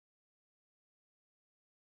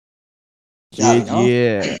Yeah, ရပြီနော်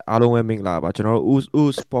yeah အားလုံးပဲမင်္ဂလာပါကျွန်တော်တို့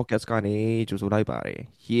us podcast ကနေကြိုဆိုလိုက်ပါတယ်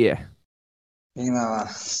yeah မင်္ဂလာပါ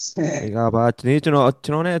မင်္ဂလာပါဒီနေ့ကျွန်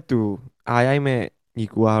တော်နဲ့အတူအားရိုက်မဲ့ညီ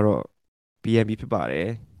ကူကတော့ Be Amby ဖြစ်ပါတယ်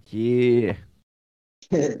yeah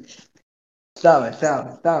စ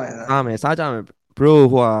မယ်နော်စားမယ် bro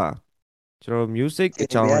ဟိုကျွန်တော် music ဒီအ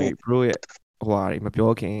ကြောင်းတွေ ဘယ်ကနေ bro ရဲ့ဟိုဟာတွေမ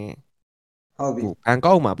ပြောခင်ဟုတ်ပြီဟိုဘန်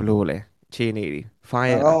ကောက်မှာဘယ်လိုလဲအခြေအနေတွေ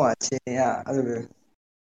fine ငါကောင်းရလားပါအခြေအနေကအဲ့လိုမျိုး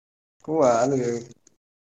ကိုကအဲ့လိုမျိုး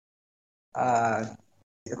အာ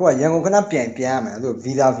ကိုကရန်ကုန်ခဏပြန်ရမယ်အဲ့လို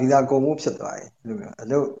ဗီဇာကုန်မှုဖြစ်သွားပြီအဲ့လိုမျိုးအ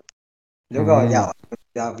လုပ်ကရ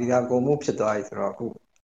ပါဗီဇာကုန်မှုဖြစ်သွားပြီဆိုတော့အခု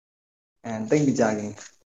တိတ်မကြခင်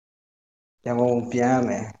ရန်ကုန်ပြန်ရမ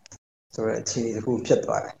ယ်ဆိုတော့အခြေအနေတစ်ခုဖြစ်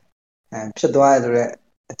သွားတယ်ဖြစ်သွားရဆိုတော့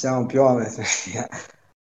အကြောင်းပြောရမယ်ဆိုရင်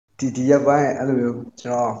ဒီရက်ပိုင်းအဲ့လိုမျိုးကျွ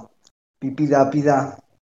န်တော်ပီ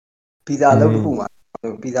ဇာအလုပ်တစ်ခုမှာ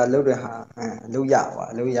ပီဇာလုပ်တဲ့ဟာအလုပ်ရပါ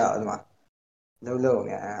အလုပ်ရဒီမှာလုပ်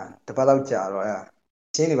နေတပတ်လောက်ကြာတော့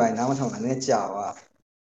ချင်းတွေပိုင်းနားမထောင်တာလည်းကြာပါ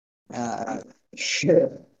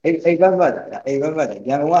အိမ်ဘက်မှတ်တာ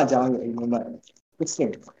ရန်ကုန်ကအကြောင်းကြီးအိမ်ဘက်မှတ်ဖြစ်စင်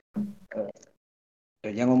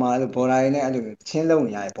ရန်ကုန်မှာအဲ့လိုဘော်ဒါရင်းနဲ့အဲ့လိုချင်းလုံ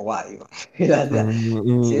နေရတဲ့ဘဝကြီးပေါ့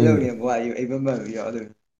ချင်းလုံနေတဲ့ဘဝကြီးအိမ်ဘက်မှတ်ပြီးတော့အဲ့လို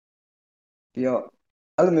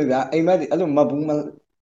မျိုးဗျာအိမ်မက်အဲ့လိုမတ်ဘူးမ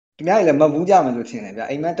သူများလည်းမတ်ဘူးကြမယ်လို့ထင်တယ်ဗျာ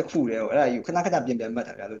အိမ်မက်တစ်ခုတည်းအဲ့ဒါယူခဏပြန်မှတ်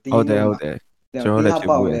တာဗျာလို့တီးနေမှာဟုတ်တယ်ကျွန်တော်လည်း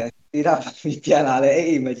ပေါက်လဲတီးတာပြန်လာလဲ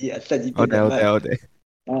အိမ်မက်ကြီးအဆက်ကြီးပြန်မှတ်ဟုတ်တယ်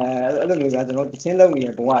အဲ့လိုမျိုးဗျာကျွန်တော်ချင်းလုံနေ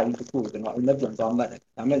တဲ့ဘဝကြီးတစ်ခုကျွန်တော်အိမ်မက်ပြန်သွားမှတ်တယ်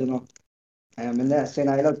ဒါပေမဲ့ကျွန်တော်မနေ့10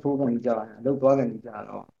နာရီလောက်ထိုးကန်ကြာတယ်လောက်သွားကန်ကြာ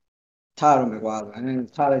တော့ထားရမယ်ကွာ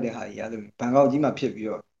ထားလိုက်တဲ့ဟာကြီးအဲ့လိုဘန်ကောက်ကြီးမှာဖြစ်ပြီး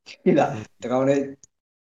တော့ဟိလားတကောင်လေး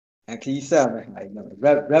ခီးဆက်မယ်ဟာကြီး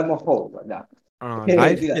rap မဟုတ်ဘူးဗျာ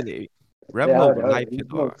live ဖြစ်နေပြီ rap မဟုတ်ဘူး live ဖြစ်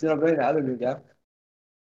သွားတာကျွန်တော်ပြောနေတာအဲ့လိုမျိုးဗျာ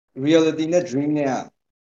reality နဲ့ dream နဲ့အဲ့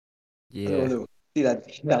yeah လိုသိလား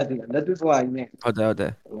လက်တွေ့ဘဝကြီးနဲ့ဟုတ်တ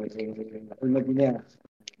ယ်ဟိုမဒီနဲ့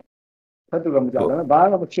ဖတ်သူကမကြောက်တော့ဘာ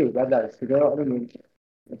မှမဖြစ်ဘူးဗျာဒါဆိုတော့အဲ့လိုမျိုး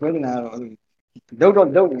ပြောနေတာတော့အဲ့လို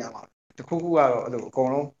လုပ်နေရမှာတခုခုကတော့အဲ့လိုအကုန်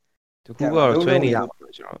လုံးတခုကတော့ဆွဲနေရပါ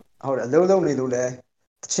တော့ကျွန်တော်ဟုတ်တယ်အလုံးလုံးနေလို့လဲ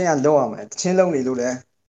တချင်းကလုံးရမယ်တချင်းလုံးနေလို့လဲ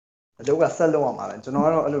အလုပ်ကဆက်လုံးရမှာပဲကျွန်တော်က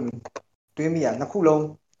တော့အဲ့လိုတွေးမိရနှစ်ခုလုံး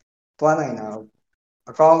သွားနိုင်တာ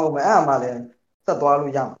အကောင်းဆုံးပဲအဲ့အမှလည်းဆက်သွား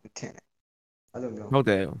လို့ရမှာထင်တယ်အဲ့လိုမျိုးဟုတ်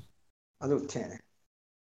တယ်အဲ့လိုထင်တယ်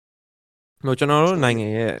ဟိုကျွန်တော်တို့နိုင်ငံ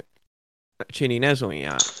ရဲ့အခြေအနေနဲ့ဆိုရင်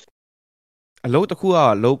အလုပ်တစ်ခုက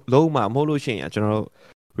လုံးမှာမဟုတ်လို့ရှိရင်ကျွန်တော်တို့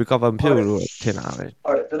recover မဖြစ်ဘူးလို့ထင်တာပဲ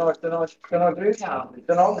ဟုတ်တယ်ကျွန်တော်တွေးချာ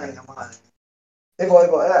ကျွန်တော်နိုင်ငံမှာအေးဘောအဲ့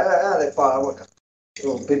လည်းပါတော့ဟို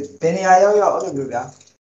ဘယ်နေရာရောက်အဲ့လိုမျိုးဗျာ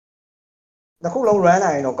နှစ်ခုလုံး run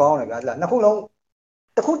နိုင်ရင်တော့ကောင်းတယ်ဗျာနှစ်ခုလုံး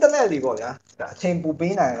တစ်ခုတစ်လက်လေးပေါ့ဗျာဒါအချိန်ပူ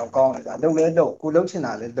ပေးနိုင်ရင်တော့ကောင်းတယ်ဗျာလုပ်လဲလုပ်ကိုလုပ်ချင်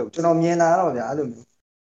တာလဲလုပ်ကျွန်တော်မြင်တာတော့ဗျာအဲ့လိုမျိုး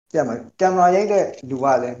ပြတ်မှာကင်မရာရိုက်တဲ့လူက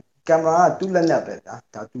လည်းကင်မရာကတူးလက်လက်ပဲဗျာ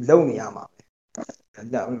ဒါသူလုံနေရမှာပဲ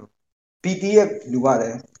ဒါ PT ရဲ့လူကလ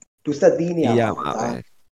ည်းသူဆက်သီးနေရမှာပဲ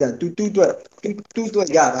တူအတွက်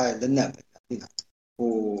ရတာလက်နက်ပဲသိလား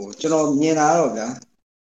ဟိုကျွန်တော်မြင်တာတော့ဗျာ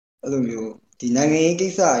အဲ့လိုမျိုးဒီနိုင်ငံရေးကိ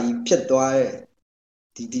စ္စကြီးဖြစ်သွားတဲ့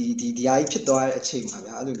ဒီအားကြီးဖြစ်သွားတဲ့အချိန်မှာ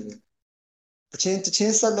ဗျာအဲ့လိုမျိုးတချ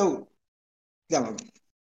င်းဆက်လို့ကြမှာ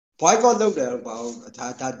boycott လုပ်တယ်တော့ဘာလို့ဒါ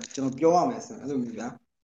ကျွန်တော်ပြောရမယ်ဆိုရင်အဲ့လိုမျိုးဗျာ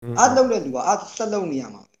အားလုပ်တဲ့လူကအားဆက်လုပ်နေရ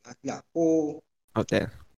မှာဗျာဟိုဟုတ်တယ်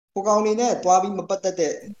ဟိုကောင်နေနဲ့တွားပြီးမပတ်သက်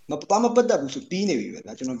ဘူးဆိုပြီးနေပြီပဲ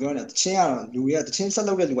ဗျာကျွန်တော်ပြောနေတာတချင်းကတော့လူတွေကတချင်းဆက်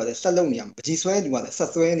လုပ်တဲ့လူကလည်းဆက်လုပ်နေရမှာပကြီးဆွဲလူကလည်းဆ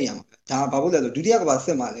က်ဆွဲနေရမှာဒါဘာလို့လဲဆိုဒုတိယကမ္ဘာစ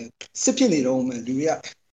စ်မှာလည်းစစ်ဖြစ်နေတော့မှလူတွေက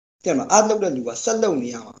တဲ့မှာအားလုပ်တဲ့လူကဆက်လုပ်နေ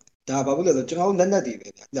ရမှာဒါဘာလို့လဲဆိုကျွန်တော်တို့လက်နက်တွေပဲ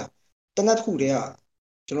ဗျာတနက်တစ်ခုတည်းက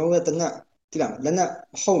ကျွန်တော်တို့ရဲ့တနက်တိလားလက်နက်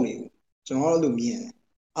မဟုတ်နေဘူးကျွန်တော်တို့လိုမြင်တယ်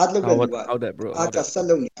အားလုပ်တဲ့လူကဟုတ်တယ် bro အားကဆက်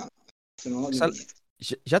လုပ်နေရမှာကျွန်တော်တို့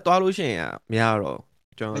ရက်သွားလို့ရှိရင်မရတော့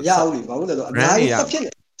ကျွန်တော်မရဘူးလေဘာလို့လဲဆိုအများကြီး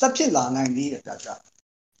ဆက်ဖြစ်လာနိုင်သေးတယ်ကြာ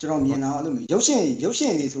ကျွန်တော်မြင်တာအဲ့လိုမျိုးရုပ်ရှင်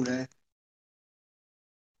တွေဆိုလဲ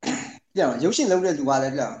ပြန်ရုပ်ရှင်လုပ်တဲ့လူကလ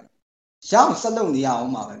ည်းပြန်ရအောင်ဆက်လုပ်နေရအော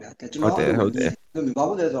င်ပါပဲဗျာကျွန်တော်ဟုတ်တယ်အဲ့လိုမျိုးဘာ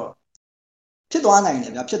လို့လဲဆိုတော့ဖြစ်သွားနိုင်တ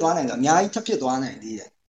ယ်ဗျာဖြစ်သွားနိုင်တယ်အများကြီးထပ်ဖြစ်သွားနိုင်သေးတယ်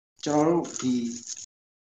ကျွန်တော်တို့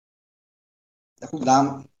အခုလာ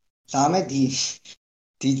မဲ့ဒီ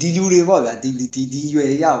လူတွေပေါ့ဗျာဒီရွယ်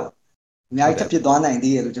တွေရောက်အများကြီးထပ်ဖြစ်သွားနိုင်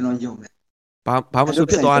သေးတယ်လို့ကျွန်တော်ယုံတယ်ဘာမှမ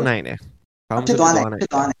ဖြစ်သွားနိုင်တယ်ဖြစ်သွားနိုင်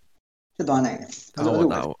တယ်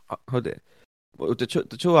ဟုတ်တယ်တ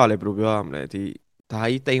ချို့ကလည်းဘယ်လိုပြောရမလဲဒီဒါ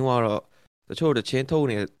ကြီးတိမ်သွားတော့တချို့တချင်းထုတ်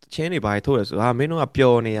နေချင်းတွေဘာထုတ်လဲဆိုမင်းတို့က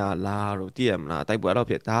ပျော်နေရလားလို့သိရမလားတိုက်ပွဲတော့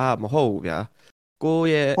ဖြစ်ဒါကမဟုတ်ဘူးဗျာကို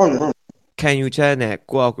ရဲ့ခံယူချက်နဲ့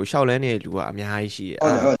ကိုယ့်အကူရှောက်လဲနေတဲ့လူကအများကြီးရှိတယ်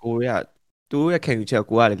ကိုရသူရဲ့ခံယူချက်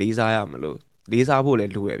ကိုကလည်းလေးစားရမလို့လေးစားဖို့လ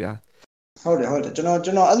ည်းလိုရဗျာဟုတ်တယ်ကျွန်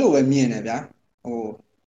တော်အဲ့လိုပဲမြင်တယ်ဗျာဟို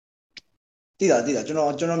သိတာကျွန်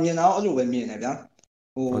တော်မြင်တာအဲ့လိုပဲမြင်တယ်ဗျာ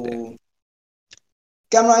ဟိုဟုတ်တယ်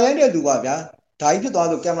ကင်မရာရိုက်တဲ့သူကဗျာဒါကြီးဖြစ်သွား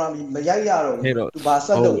ဆိုကင်မရာမရိုက်ရတော့ဘူးအဲ့တော့သူဘာဆ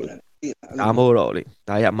က်ဟုတ်လုပ်လဲသိတာအဲ့ဒါလိုမျိုးမို့တော့လေ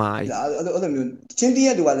ဒါရအမားကြီးသိလားအဲ့လိုမျိုးချင်းတီး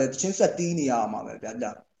ရဲ့သူကလည်းချင်းဆက်တီးနေရမှာပဲ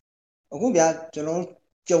ဗျာအခုဗျာကျွန်တော်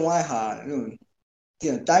ကြုံရတဲ့ဟာအဲ့လို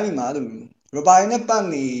တိုင်းပြည်မှာအဲ့လိုရပိုင်နဲ့ပတ်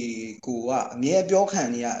နေကိုကအမြဲပြောခံ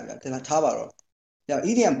နေရတယ်ဗျာထားပါတော့ဗျာ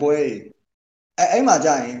EDM ပွဲတွေအဲ့မှာ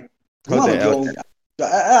ကြာရင်ဟုဘူးမှမတ်တယ်ဟုတ်တယ်ပြောဘူးဗျာ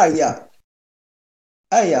အဲ့အကြီးက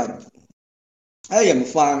အဲ့ရအဲ့ရမ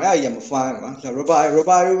ဖိုင်ကွာရ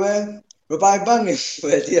ပိုင်ပတ်နေ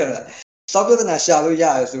ပဲတည်ရလားစောက်ပြဿနာရှာလို့ရ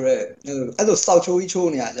တယ်ဆိုတော့အဲ့လိုစောက်ချိုးကြီးချိုး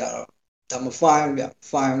နေရကြတော့ဒါမဖိုင်ဗျ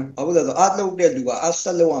ဖိုင်ဘာလို့လဲဆိုတော့အလုပ်တဲ့လူကအဆ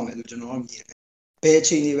က်လုပ်ရမယ်လို့ကျွန်တော်မြင်တယ်ဘယ်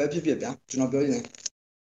ချိန်နေပဲဖြစ်ဖြစ်ဗျာကျွန်တော်ပြောရင်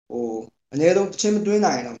ဟိုအနည်းဆုံးချင်းမတွင်း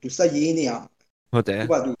နိုင်ရင်တော့သူစက်ရေးနေအောင်ဟုတ်တယ်သူ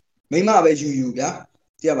ကသူမိမပဲယူဗျာ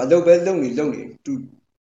တည်ရပါလုပ်ပဲလုပ်နေသူ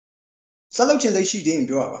ဆက်လုပ်ချင်စိတ်ရှိသေးရင်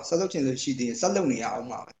ပြောရပါဆက်လုပ်ချင်စိတ်ရှိသေးရင်ဆက်လုပ်နေရအောင်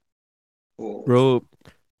ပါပဲဟို bro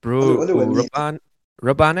bro ဟို အဲ့လိုပဲမြင်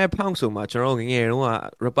rapper နဲ့ punk ဆိုမှကျွန်တော်ငယ်ငယ်တုန်းက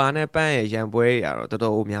rapper နဲ့ပန်းရဲ့ရန်ပွဲတွေကတော့တော်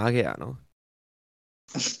တော်များခဲ့ရနော်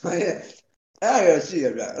အဲ့ရရှိရ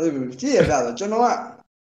ဗျအဲ့လိုရှိရဗျဆိုကျွန်တော်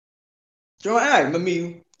အဲ့မမီ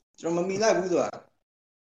ဘူးကျွန်တော်မမီလိုက်ဘူးဆိုတာ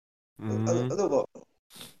อืအဲ့လိုပေါ့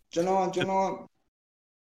ကျွန်တော်ကျွန်တော်က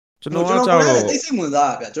ကျွန်တော်ကြကိုယ်တိုင်တော့လည်းသိစိတ်ဝင်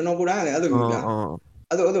စားရဗျကျွန်တော်ကိုယ်တိုင်လည်းအဲ့လိုမျိုးဗျအော်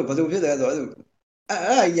အဲ့လိုဘယ်လိုဖြစ်တယ်ဆိုတော့အဲ့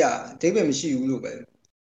ကြီးကအဓိပ္ပာယ်မရှိဘူးလို့ပဲ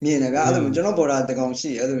မြင်တယ်ဗျအဲ့လိုမျိုးကျွန်တော်ပေါ်တာတကောင်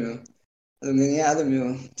ရှိအဲ့လိုမျိုးအဲ့လိုငငယ်အဲ့လို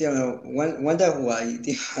မျိုးတရားဝမ်းတက်ဟိုဟာကြီးတ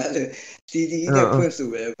ရားအဲ့လိုတီတဲ့ဖွင့်ဆို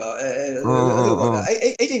ပဲပေါ့အဲ့လိုပေါ့ဗျ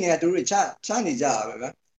အဲ့ချိန်တွေကသူတို့ချနေကြတာပဲဗျ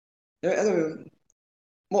အဲ့လို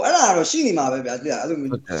မို့အဲ့ဒါတော့ရှိနေမှာပဲဗျာတိအဲ့လို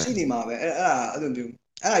မျိုးရှိနေမှာပဲအဲ့ဒါအဲ့လိုမျိုး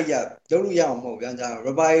အဲ့ဒါကြီးကလုပ်လို့ရအောင်မဟုတ်ဗျာဒါ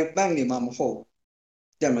Ruby Bank နေမှာမဟုတ်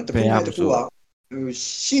တဲ့မှာတစ်ခုနဲ့တစ်ခုက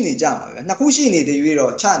ရှိနေကြမှာပဲနှစ်ခုရှိနေတဲ့ရွေး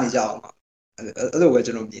တော့ချနေကြအောင်ပါအဲ့လိုပဲ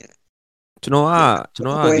ကျွန်တော်မြင်တယ်ကျွန်တော်က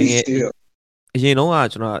ငယ်ငယ်အရင်တော့က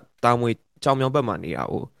ကျွန်တော်တာမွေကြောင်မြောင်ဘက်မှာနေတာ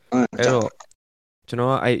哦အဲ့တော့ကျွန်တော်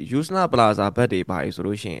ကအဲ့ Usna Plaza ဘက်တွေပါဆို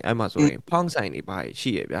လို့ရှိရင်အဲ့မှာဆိုရင်ဖောင်းဆိုင်တွေပါ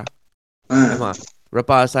ရှိရဗျာအဲ့မှာ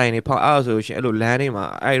rapper ဆိုင်တွေဖောင်းအဲ့ဆိုလို့ရှိရင်အဲ့လိုလမ်းတွေမှာ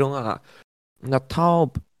အဲ့တုန်းက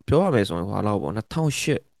2000ပြောရမယ်ဆိုရင်ဟိုလောက်ပေါ့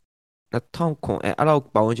2008 2009အဲ့လောက်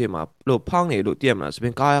ပေါင်းချိန်မှာလို့ဖောင်းနေလို့တည်ရမလားစပ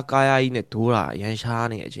င်ကားကြီးနဲ့ဒိုးတာရန်ရှား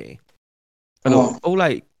နေတဲ့အချိန်အဲ့လိုအုပ်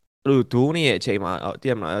လိုက်အဲ့လိုဒိုးနေတဲ့အချိန်မှာတ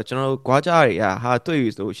ည်ရမလားကျွန်တော်ကွာကြတွေကဟာတွေ့ပြီ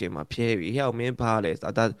ဆိုလို့ရှိရင်မှာဖျဲပြီဟဲ့မင်းဘာလဲ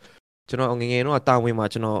ဒါကျွန်တော်ငငယ်တော့တာဝန်မှာ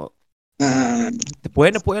ကျွန်တော်ပွဲ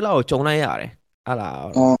နှစ်ပွဲလောက်ကြုံလိုက်ရတယ်အဲ့လား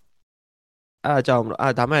အဲ့ဒါကြောင့်မ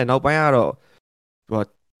လို့ဒါမဲ့နောက်ပိုင်းကတော့ဟို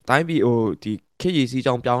တိုင်းပြည်ဟိုဒီခေတ်ရည်စီး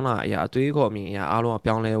ကြောင်းပြောင်းလာအရာအသွေးခေါ်အမြင်အရာအားလုံးက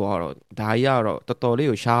ပြောင်းလဲသွားတော့ဒါကြီးကတော့တော်တော်လေး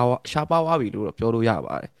ကိုရှားပါသွားပြီလို့တော့ပြောလို့ရ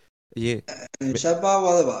ပါတယ်အရင်ရှားပါ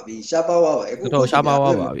သွားပါပြီရှားပါသွားပါအခုတော်ရှားပါ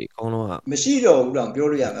သွားပါပြီအကုန်လုံးကမရှိတော့ဘူးတော့ပြော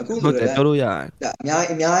လို့ရမယ်အခုဆိုလည်းပြောလို့ရတယ်အများ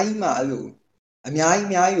ကြီးမှအဲ့လိုအများ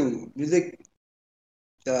ကြီးကို music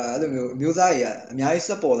အဲ့လိုမျိုးမျိုးသားတွေကအများကြီးဆ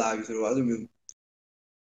က်ပေါ်လာပြီဆိုတော့အဲ့လိုမျိုး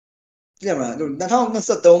ကြည့်ရမှာ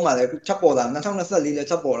2023မှာလည်းထပ်ပေါ်လာ2024လည်း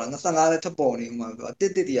ထပ်ပေါ်လာ25လည်းထပ်ပေါ်နေဦးမှာဆိုတော့တ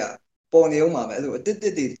စ်တွေကပေါ်နေဦးမှာပဲအဲ့လိုတစ်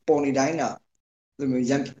တွေပေါ်နေတိုင်းတာအဲ့လိုမျိုး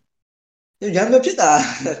ရန်မဖြစ်တာ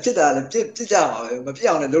လည်းဖြစ်ကြမှာပဲမဖြစ်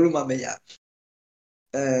အောင်လည်းလုပ်လို့မှမရ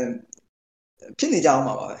ဖြစ်နေကြအောင်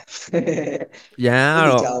ပါပဲရန်က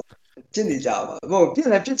တော့ဖြစ်နေကြအောင်ပါမဟုတ်ဖြစ်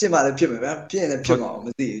လည်းဖြစ်ချင်မှလည်းဖြစ်မယ်ဗျာဖြစ်ရင်လည်းဖြစ်မှာမ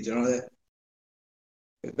သိဘူးကျွန်တော်လည်း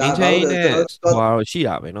အင်းချင်းနဲ့ဟိုကတော့ရှိရ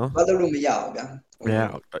ပဲနော်ဘာလို့လို့မရအောင်ဗျာမရ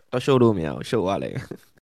တော့ရှို့လို့မရအောင်ရှို့သွားလိုက်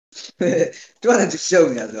သူကလည်းရှုံ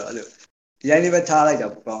နေရဆိုတော့အဲ့လိုဒီတိုင်းလေးပဲထားလိုက်တာ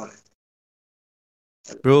ပိုကောင်းတယ်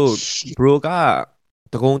bro က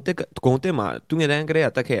တကုံတက်မှာသူငယ်တန်းကလေးက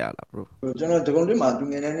တက်ခဲ့ရလား bro ကျွန်တော်တကုံတက်မှာသူ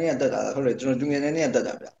ငယ်တန်းနဲ့တက်တာဟုတ်တယ်ကျွန်တော်သူငယ်တန်းနဲ့တက်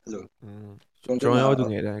တာဗျအဲ့လိုကျွန်တော်ရောသူ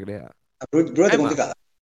ငယ်တန်းကလေးက bro တကုံတက်က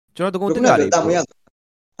ကျွန်တော်တကုံတက်ကလေတာမွေ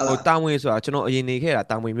ဟိုတာမွေဆိုတာကျွန်တော်အရင်နေခဲ့တာ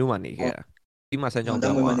တာမွေမျိုးမှာနေခဲ့တာဒီမှာဆန်းချောင်း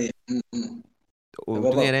ပြောင်းသွား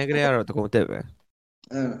ဟိုသူငယ်တန်းကလေးကတော့တကုံတက်ပဲ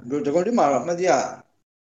bro တကုံတက်မှာတော့မှတ်တရ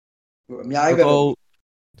အများကြီးပဲ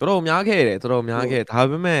တော်တော်များခဲ့တယ်တော်တော်များခဲ့ဒါ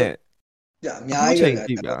ပေမဲ့အများ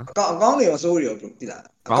ကြီးပဲအကောင်းတွေရောစိုးတွေရောသိလား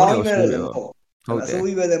အကောင်းတွေရောစိုးတွေရောဟုတ်တယ်စိုး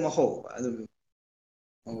ကြီးပဲလည်းမဟုတ်အဲ့လို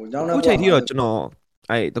ဟိုကျောင်းတော့အခုချိန်ထိတော့ကျွန်တော်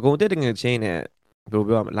အဲ့တကုံတက်တငယ်ချင်းနဲ့ဘယ်လို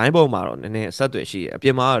ပြောရမလဲ line ပေါ်မှာတော့နည်းနည်းအဆက်အသွယ်ရှိတယ်အပြ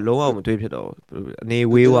င်မှာလုံးဝမတွေ့ဖြစ်တော့အနေ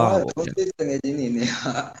ဝေးသွားပေါ့တကုံတက်တငယ်ချင်းနေနေ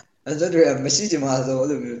အဆက်တွေမရှိချင်မှဆိုအဲ့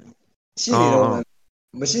လိုမျိုးရှိနေတော့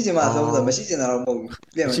မရှိချင်မှဆိုတော့မရှိချင်တာတော့မဟုတ်ဘူး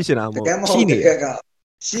ပြန်ရှိချင်တာမဟုတ်ရှိနေက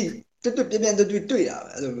ရှိပြင်းတွေ့တာပဲ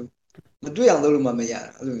အဲ့လိုမတွေ့အောင်လုပ်လို့မှမရ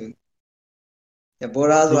အဲ့လိုဘော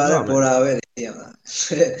ရာဆိုတာလည်းဘောရာပဲသိရမှာ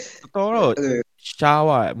တော်တော့ရှား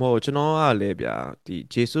သွားမဟုတ်ကျွန်တော်ကလည်းဗျာဒီ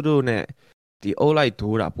ဂျေဆုတို့နဲ့ဒီအုပ်လိုက်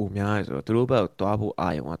ဒိုးတာပုံများရဆိုတော့သူတို့ဘက်သွားဖို့အာ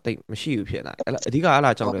ရုံကတိတ်မရှိဘူးဖြစ်လာအဲ့အဓိကအဲ့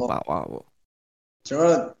လားကြောင့်လည်းပါသွားပေါ့ကျွန်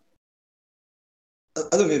တော်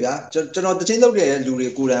အဲ့လိုမျိုးဗျာကျွန်တော်တချင်းလုပ်တဲ့လူတွေ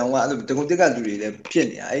ကိုယ်တိုင်ကအဲ့လိုတကုံတက်ကလူတွေလည်းဖြစ်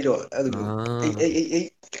နေတာအဲ့တော့အဲ့လိုမျိုးအာအဲ့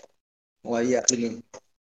ဟိုကြီးကအဲ့လို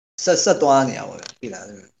ဆက်သွားနေတာပေါ့ပြီလား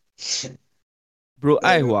အဲ့လို bro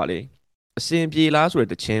အဲ့ဟိုဟာလေအစင်ပြေလားဆိုတဲ့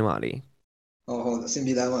တခြင်းပါလေဟုတ်အဆင်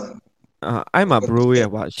ပြေသားမှာအဲ့မှာ bro ရဲ့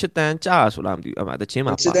ဟိုရှစ်တန်းကြာဆိုလားမသိဘူးအဲ့မှာတခြင်း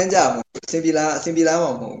မှာစစ်ပါတန်းကြမှာအဆင်ပြေလား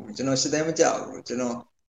မှာမဟုတ်ဘူးကျွန်တော်စစ်တန်းမကြောက်ဘူးကျွန်တော်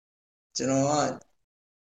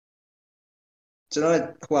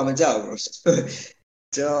ကဟိုမကြောက်ဘူး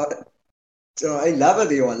ကျွန်တော်အဲ့ lava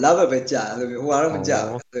တွေဟို lava ပဲကြာအဲ့လိုမျိုးဟိုကတော့မကြောက်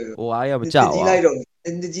အဲ့လိုဟိုအားရမမျိုးကြောက်တကြီးလိုက်တော့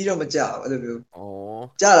တကြီးတော့မကြောက်အဲ့လိုမျိုးဩ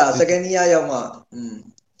ကြာတာ second year ရောက်မှ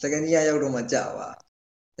second year ရောက်တော့မှကြာပါ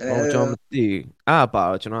ကျွန်တော်မသိအဲ့ပါ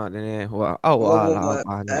တော့ကျွန်တော်ကနည်းနည်းဟိုအောက်အားလား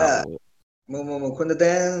ပါနေတာမခုနှစ်တ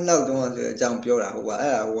န်းလောက်တော့ဆိုအကြောင်းပြောတာဟိုက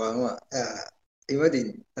အဲ့ဒါဟိုကအိမ်ဝက်ဒီ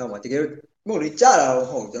တော့မှတကယ်မဟုတ်လေကြာတာတော့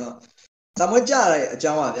မဟုတ်ကျွန်တော်သာမကြာတဲ့အ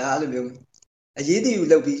ကြောင်းပါဗျာအဲ့လိုမျိုးအရေးတည်ယူ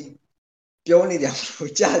လုပ်ပြီးပြောနေတယ်ဟို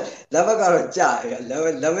ကြာလက်ဘက်ကတော့ကြာရလက်ဘ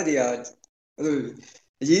က်တွေကအဲ့လို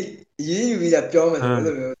အရေးယူပြီးတာပြောမယ်ဆိုအဲ့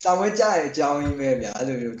လိုမျိုးသာမကြာတဲ့အကြောင်းကြီးပဲဗျာအဲ့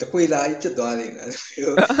လိုမျိုးတခွေလာကြီးဖြစ်သွားလိမ့်မယ်အဲ့လို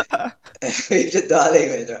မျိုးဖြစ်သွားလိမ့်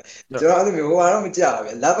မယ်ကျွန်တော်အဲ့လိုမျိုးဟိုကတော့မကြာဘူး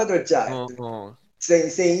ဗျာလက်ဘက်တော့ကြာတယ်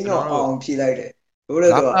စိန်ကြီးတော့အောင်ဖြေလိုက်တယ်ဘိုးလ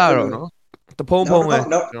ည်းတော့အဲ့တော့နော်တဖုံဖုံပဲကျွ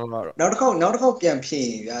န်တော်ကတော့နောက်တစ်ခေါက်ပြန်ဖြေ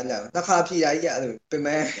ဗျာနှစ်ခါဖြေတာကြီးအဲ့လိုပင်မ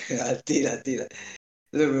တေးလာအဲ့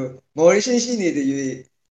လိုမော်ရီရှင်းရှိနေတဲ့ယူ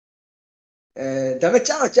ဒါပေမဲ့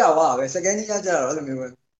ကြာသွားပဲ second year ကြာတော့အဲ့လိုမျိုးပဲ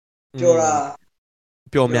ပြောတာ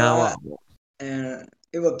ပြောများပါပေါ့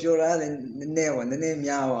အဲ့ဘာပြောတာလည်းနည်းနည်း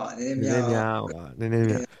များပါနည်းနည်းများ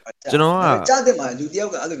ကျွန်တော်ကကြာတဲ့မှာလူတယော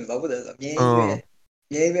က်ကအဲ့လိုမျိုးဘာဖြစ်လဲဆိုတော့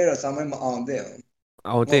မြဲပဲတော့ဆောင်းမအောင်တဲ့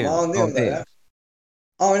အောင်တဲ့အောင်လ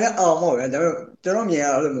ည်းအောင်မဟုတ်ဗျာဒါပေမဲ့ကျွန်တော်မြင်ရ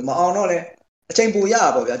အဲ့လိုမျိုးမအောင်တော့လဲအချိန်ပူရပါ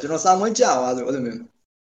ပေါ့ဗျာကျွန်တော်စာမွေးကြာသွားဆိုအဲ့လိုမျိုး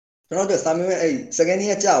ကျွန်တော်တို့စာမွေးအဲ့ second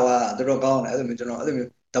year ကြာသွားတော်တော်ကောင်းတယ်အဲ့လိုမျိုးကျွန်တော်အဲ့လိုမျိုး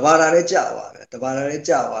တဘာသာလေးကြာသွားဗျာတဘာသာလေး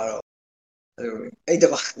ကြာသွားတော့အဲ့လိုအဲ့တ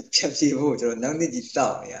ဘာချက်ပြေဖို့ကျွန်တော်နောက်နှစ်ကြီးစော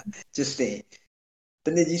င့်နေရ just say တ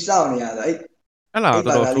နေ့ကြီးစောင့်နေရဆိုအဲ့လားတော်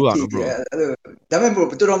တော်ဆိုးရတော့ bro အဲ့လိုဒါပေမဲ့ bro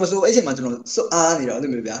တော်တော်မဆိုးအဲ့ချိန်မှာကျွန်တော်စွအားနေတော့အဲ့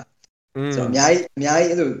လိုမျိုးဗျာကျွန်တော်အများကြီး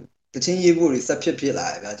အဲ့လိုတချင်းရေးဖို့တွေစက်ဖြစ်လာ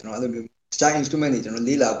တယ်ဗျာကျွန်တော်အဲ့လိုမျိုးတခြား instrument တွေကျွန်တော်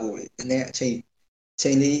လေ့လာဖို့တွေနည်းနည်းအ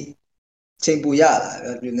ချိန်ပူရလာ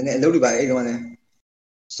ဗျာနည်းနည်းအလုပ်တွေပါအဲ့တော့လည်း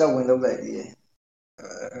စောက်ဝင်လုပ်လိုက်ပြီး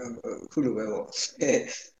ခုလိုပဲပေါ့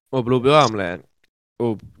ဟိုဘယ်လိုပြောရမလဲဟို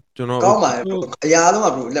ကျွန်တော်ကောင်းပါတယ်အရာ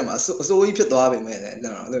တော့ bro လက်မှာအစိုးကြီးဖြစ်သွားပြီမဲ့လည်းအဲ့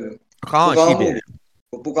လိုမျိုးအကောင်းရှိတယ်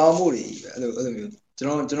ပူကောင်းမှုတွေပဲအဲ့လိုမျိုးကျွန်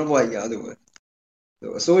တော်ဘွားကြီးအဲ့လိုပဲ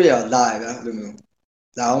အစိုးရလာရဗျာအဲ့လိုမျိုး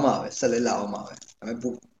လာအောင်ပါပဲဆက်လက်လာအောင်ပါပဲဒါပေမဲ့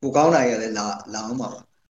ပူကောင်းနိုင်ရလဲလာအောင်ပါပဲ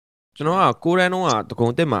ကျွန်တော်ကကိုရန်တော့တကုံ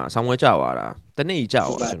တက်မှာဆောင်းဝဲကြွားတာတနေ့ကြီးကြွား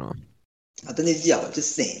ကျွန်တော်တနေ့ကြီးရပါ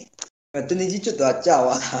just saying တနေ့ကြီးကျွတ်သွားကြွား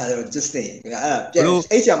တာတော့ just saying အဲ့ဒါပြန်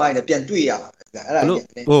အဲ့ချာမိုင်းနဲ့ပြန်တွေ့ရပါအဲ့ဒါ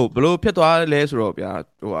ဘလို့ဖြစ်သွားလဲဆိုတော့ဗျာ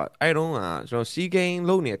ဟိုအဲ့တုန်းကကျွန်တော်စီဂိမ်း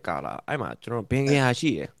လုပ်နေတဲ့ကာလာအဲ့မှာကျွန်တော်ဘင်ကင်ဟာ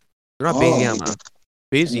ရှိတယ်ကျွန်တော်ဘင်ကင်မှာ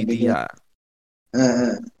ဘေးစီတီးရ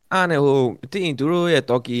အဲ့နဲ့ဟိုတင်သူတို့ရဲ့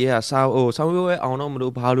တော်ကီရဲ့ဆောင်းရွယ်အောင်တော့မ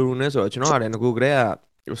လို့ဘာလို့လဲဆိုတော့ကျွန်တော်ကလည်းငကိုကလေး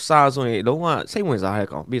ကစာဆိုရင်လုံးဝစိတ်ဝင်စားတဲ့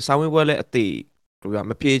ကောင်ပြီးဆောင်းရွယ်လည်းအသေးတို့က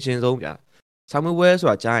မပြေချင်းဆုံးဗျာဆောင်းရွယ်ဆို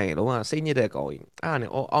တာကြားရင်လုံးဝစိတ်ညစ်တဲ့ကောင်ကြီးအဲ့နဲ့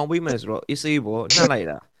အောင်ပေးမယ်ဆိုတော့အေးဆေးပေါ့နှက်လိုက်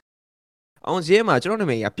တာအောင်စည်းမှာကျွန်တော်နာ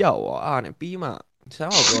မည်ကပျောက်သွားအဲ့နဲ့ပြီးမှဆ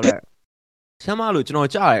မ်းအောင်ပြောလိုက်ဆမ်းမလို့ကျွန်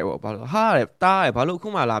တော်ကြားတယ်ပေါ့ဘာလို့ဟာတဲ့တားတယ်ဘာလို့ခု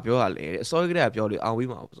မှလာပြောရလဲအစောကြီးကတည်းကပြောလို့အောင်ပေး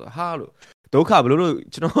မှာပေါ့ဆိုဟာလို့ဒုက္ခဘလို့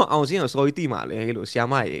ကျွန်တော်အောင်စင်းကိုစောကြီးတိမှာလဲလို့ဆီယာ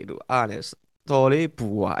မရေလို့အားနဲ့တော်လေးပူ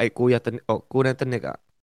သွားအဲ့9ရက်9ရက်တစ်နှစ်က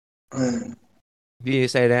ဒီ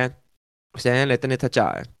10တန်းလည်းတစ်နှစ်ထက်ကြ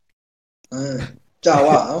တယ်ကြာ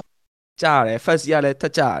သွားနော်ကြာတယ် first year လည်းထ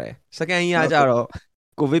က်ကြတယ် second year ကျတော့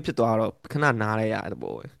ကိုဗစ်ဖြစ်သွားတော့ခဏနားလိုက်ရတယ်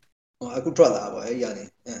ပေါ့အခုထွက်လာပါအဲ့ရနေ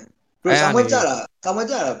ပြီးဆောင်းမကြတာ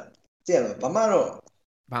ကြည့်ရဘာမှတော့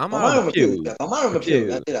မဖြစ်ဘူးဘာမှတော့မဖြစ်ဘူး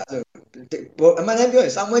တဲ့လားအမှန်တမ်းပြောရ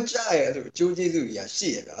င်ဆောင်းမကြရဲ့အဲ့လိုအကျိုးကျေးဇူးကြီးရှိ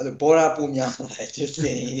ရဗျအဲ့လိုဘောရာပုံများလာတယ်ရှ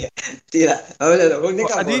င်းရတည်လားဟုတ်တယ်ဟိုနှစ်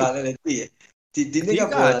ကဘောရာလည်းတည်ရဒီနှစ်က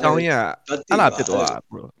ဘောရာအကြောင်းရအဲ့လားဖြစ်သွားတာ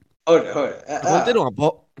bro ဟုတ်တယ်ဟိုတက်တော့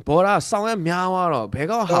ဘောရာဆောင်းရများသွားတော့ဘဲ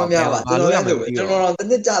ကောဟာများပါကျွန်တော်တော့တ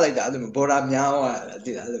နစ်ကြလိုက်တာအဲ့လိုဘောရာများသွားတာတ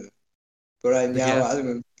ည်လားအဲ့လိုဘောရာများသွားအဲ့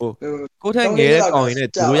လိုဟိုကိုထက်ငယ်တဲ့ကောင်ရင်းနဲ့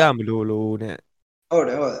ဂျိုးရမလို့နဲ့ဟုတ်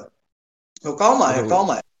တယ်ဟိုကောင်းပါတယ်ဆောင်း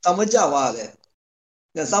မကြသွားတယ်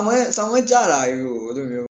ဆောင်းမကြတာယူအဲ့လို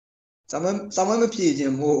မျိုးဆောင်းမမဖြည့်ခြ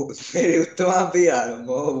င်းမို့ဖေတွေတွားပေးရတော့မ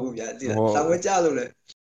ဟုတ်ဘူးဗျာတည်လားဆောင်းမကြလို့လေ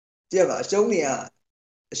ကြည့်ပါအရှုံးတွေရော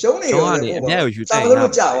လည်းအမြတ်ကိုယူတိုင်တာဆောင်းမ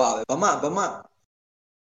ကြသွားပဲဘာ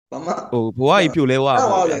မှဟိုဘွားကြီးပြိုလဲသွား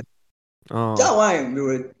ပါဗျာကြသွားရင်မျိုး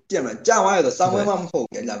ကြည့်မလားကြသွားရတော့ဆောင်းမမဟုတ်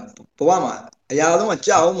ဘူးဗျာဘဝမှာအရာတော့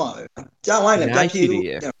ကြအောင်ပါပဲကြသွားရင်လည်းပြန်ဖြည့်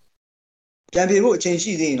ဖို့အချိန်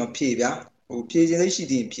ရှိသေးရင်တော့ဖြည့်ဗျာ ဖြေခြင်းလေးရှိ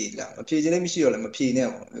သေးဖြေလာမဖြေခြင်းလေးမရှိတော့လည်းမဖြေနဲ့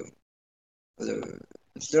ပေါ့ကျွန်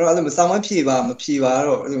တော်အဲ့လိုစောင်းမဖြေပါမဖြေပါ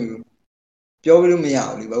တော့အဲ့လိုပြောလို့မရ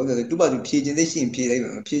ဘူးလေဘာလို့လဲသူ့ဘာသူဖြေခြင်းလေးရှိရင်ဖြေလိုက်မ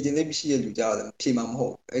ယ်မဖြေခြင်းလေးမရှိတဲ့လူကြတော့ဖြေမှာမဟု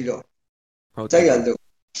တ်အဲ့တော့ကြိုက်ရလို့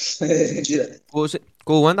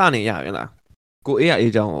ကိုဝမ်းသာနေရရလားကိုအေးရ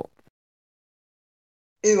အေးကြောင်းဟုတ်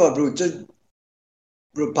အေးပါ bro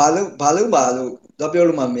ဘာလို့တော့ပြော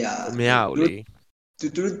လို့မရဘူးလေ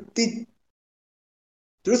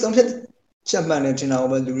သူဆုံးဖြတ်ချက်မှန်တယ်ထင်တာ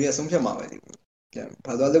ပဲလူတွေကဆုံးဖြတ်မှာပဲဒီ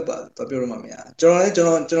ဘာသွားလုပ်ပါတော့ပြောလို့မရကျွန်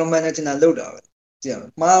တော်မှန်တယ်ထင်တာလုပ်တာပဲကြည့်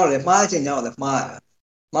မှားတော့လေမှားချင်ကြတော့လေမှား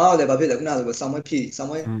တော့လေဘာဖြစ်လဲခုနကဆိုစောင်းမဖြည့်စော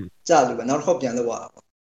င်းမကြလို့ပဲနောက်တစ်ခေါက်ပြန်လုပ်ရ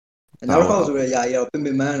တာနောက်တစ်ခေါက်ဆိုရယာရီတော့ပင်ပ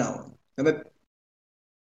င်မန်းတာပေါ့ဒါပေမဲ့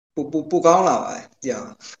ပူကောင်းလာပါကြည့်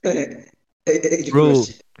bro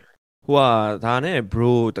ဟိုဒါနဲ့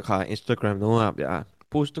bro တခါ Instagram လုံးဝဗျာ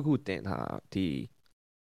post တစ်ခုတင်ထားဒီ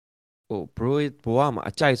bro ဘဝမှာ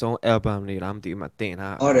အကြိုက်ဆုံး album တွေလားမသိဘူးမတင်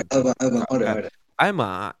ထားဟုတ်တယ် album ဟုတ်တယ်အဲ့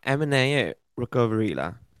မှာ Eminem ရဲ့ recovery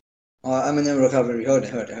လားEminem recovery ဟုတ်တ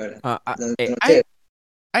ယ်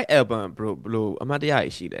အဲ့ album bro ဘလို့အမှတ်တရ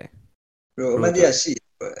ရှိတယ် bro အမှတ်တရရှိ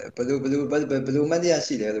ဘလို့အမှတ်တရ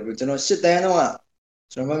ရှိတယ်ဆိုကျွန်တော်8တန်းတော့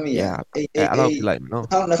ကျွန်တော်မှတ်မိရအဲ့လောက်ပြလိုက်နော်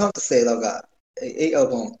2010လောက်က8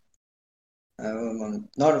 album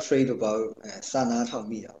not afraid about စာနာထောက်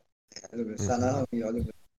မိတာအဲ့လိုစာနာထောက်မိရောအဲ့လို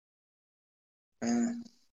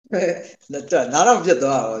နားတော့ပြတ်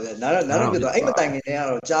သွားပါဗျာနားတော့ပြတ်သွားအဲ့မတိုင်ခင်တည်းက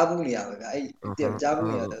တော့ကြားဘူးနေရပါဗျာအဲ့တင်ကြားဘူး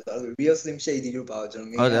နေရတယ်ဆိုတော့ real slim shady လို့ပါကျွန်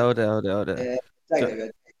တော်ဟုတ်တယ်ကြိုက်တယ်ဗျ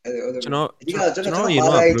ကျွန်တော်ရင်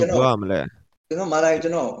တော့ဘယ်လိုပြောရမလဲကျွန်တော်မာလာကျွ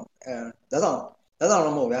န်တော်လက်ဆောင်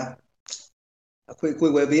တော့မဟုတ်ဗျာအခွေ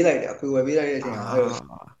ဝယ်ပေးလိုက်တယ်အခွေဝယ်ပေးလိုက်တဲ့အချိန်အဲ့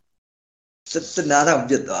စစ်နားတော့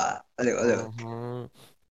ပြတ်သွားအဲ့လို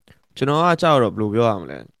ကျွန်တော်ကကြောက်တော့ဘယ်လိုပြောရမ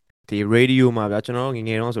လဲဒီ radio မှာဗျာကျွန်တော်င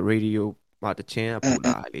ယ်တော့ဆို radio မှာတချင်းအပူ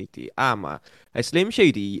လာလေဒီမှာ slim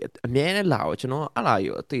shady အမြဲတမ်းလာတော့ကျွန်တော်အဲ့လာ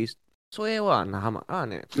ရောအသေးဆွဲဝနားမှာ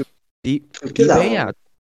နဲ့ဒီဘေးရ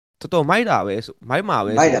တော်မိုက်တာပဲဆိုမိုက်မှာ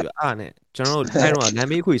ပဲဆိုပြီးနဲ့ကျွန်တော်တို့အဲ့တော့လမ်း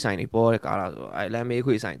မေးခွေဆိုင်နေပေါ်တဲ့ကားလာဆိုအဲ့လမ်းမေး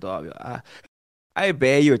ခွေဆိုင်တော့ပြီးအဲ့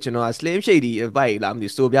ဘဲကြီးကိုကျွန်တော် slim shady ဘိုက်လာမသိ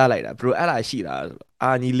စိုးပြလိုက်တာ bro အဲ့လာရှိတာ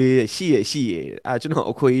ညီလေးရှိရကျွန်တော်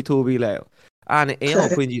အခွေကြီးထိုးပေးလိုက်နဲ့အင်းအော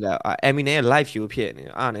င်ဖွင့်ကြည့်လိုက်Eminem ရဲ့ live show ဖြစ်နေ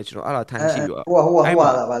နဲ့ကျွန်တော်အဲ့လာထိုင်ရှိတော့ဟို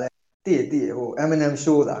လာပါလဲတည်ဟို Eminem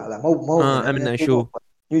show တာလားမဟုတ် Eminem show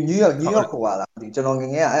New York ခေါ်လာဒီကျွန်တော်င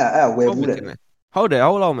ငယ်အဲ့ဝယ်ဘူးတယ်ဟုတ်တယ်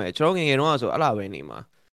ဟုတ်လောက်မယ်ကျွန်တော်ငငယ်တော့ဆိုအဲ့လာပဲနေမှာ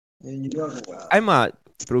New York ခေါ်လာအဲ့မှာ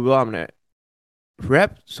ဘယ်လိုပြောရမလဲ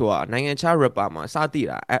rap ဆိုတာနိုင်ငံခြား rapper မှာစတည်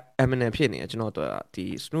တာ Eminem ဖြစ်နေတယ်ကျွန်တော်တို့ဒီ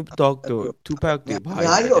Snoop Dogg တို့ Tupac တွေဘာအ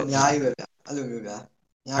များကြီးပဲဗျာအဲ့လိုမျိုးဗျာ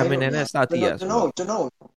Eminem နဲ့စတည်ရကျွန်တော်အဲ့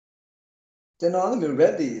လိုမျိုး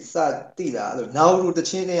rap တွေစတည်တာအဲ့လို Naruto တ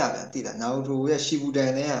ချင်းနဲ့ရဗျာတည်တာ Naruto ရဲ့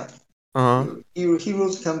Shippuden နဲ့က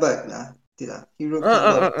Heroes come back လားတည်တာ Hero come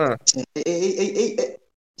back အေး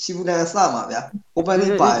Shippuden စမှာဗျာ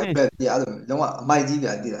opening ပါ rap ပြအဲ့လိုလုံးဝအမိုက်ကြီး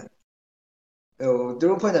ဗျာတည်တာသူ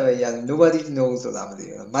တို့ဖွင့်တယ်ပဲရ nobody knows ဆိုတာမသိ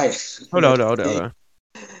ဘူးမိုက်ဟုတ်တယ်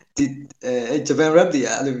ဒီJapan rap တွေ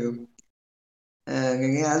အဲ့လိုမျိုးင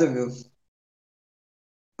ငယ်အဲ့လိုမျိုး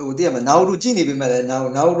ဟိုတည်းမှာ Naruto ကြည့်နေပြီမဲ့လည်း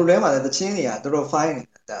Naruto ထဲမှာလည်းတချင်းတွေကတော်တော် fine နေ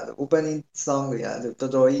တာ opening song တွေက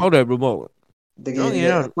တော်တော်ကြီးဟုတ်တယ် bro တကယ်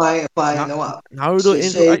fine တော့ Naruto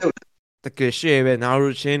intro တကယ် share ပဲ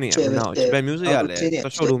Naruto ချင်းနေနော် Japan music ကလည်း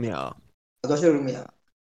တော့ရှုပ်လို့မရကျွန်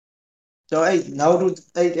တော်အဲ့ Naruto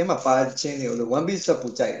အဲ့ထဲမှာပါတဲ့ချင်းတွေကို One Piece ပူ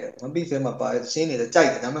ကြိုက်တယ် One Piece ထဲမှာပါတဲ့ချင်းတွေလည်းကြိုက်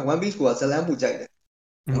တယ်ဒါပေမဲ့ One Piece ကဇလန်းပူကြိုက်တယ်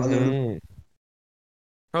ဟုတ်တယ်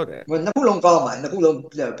နှစ်ခုလုံးကောင်းပါနှစ်ခုလုံးဘ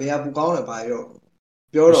ယ်ဟာပူကောင်းလဲပါရော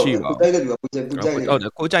ပြောတော့ပူကြိုက်တဲ့လူကပူကြိုက်တယ်ဟုတ်တ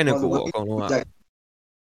ယ်ကိုကြိုက်တဲ့ကိုအကုန်လုံး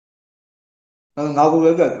ကငါကိုလ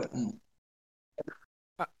ည်းကြိုက်တယ်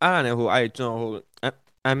အဲ့ဒါနဲ့အဲ့ကျွန်တော်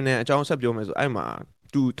Eminem အကြောင်းဆက်ပြောမယ်ဆိုအဲ့မှာ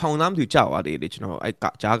သူထောင်သားမသူကြောက်သွားတယ်လေကျွန်တော်အဲ့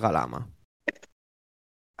ကြားကာလာမှာ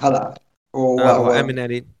ဟုတ်လားဟိုEminem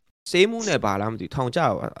လေးစေးမှုနဲ့ပါလားမသိထောင်ကြ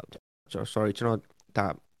ပါကျွန်တော် sorry ကျွန်တော်ဒါ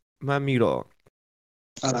မှတ်မိတော့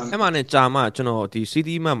အဲ့မှာနဲ့ကြာမှကျွန်တော်ဒီ CD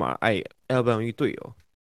မှတ်မှာအဲ့ album ကြီးတွေ့ရော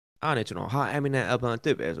အဲ့နဲ့ကျွန်တော်ဟာ Eminem album တ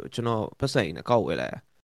စ်ပဲဆိုကျွန်တော်ပတ်စံနဲ့ကောက်ဝဲလိုက်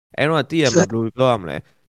အဲ့တော့တည့်ရမှာဘယ်လိုပြောရမလဲ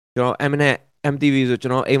ကျွန်တော် Eminem MTV ဆိုကျွ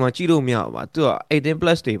န်တော်အိမ်မှာကြည့်လို့မရဘူးပါသူက18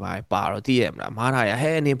 plus တွေပါတော့တည့်ရမလားမားထားရ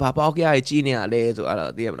ဟဲနေဘာပေါက်ကြရကြီးနေရလဲဆိုအဲ့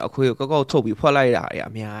တော့တည့်ရမလားအခွေကောက်ထုတ်ပြီးဖွက်လိုက်တာ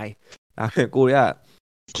အများကြီးဒါပေမဲ့ကိုရ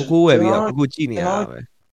ကိုဝယ်ပြီးအခုကြည့်နေရတာပဲ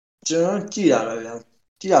ကျွန်တော်ကြည့်ရတာဗျာ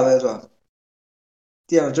ကြည့်ရပဲဆိုတော့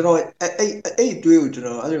တည့်ရကျွန်တော်အဲ့တွေးကိုကျွန်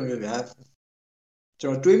တော်အဲ့လိုမျိုးဗျာကျွ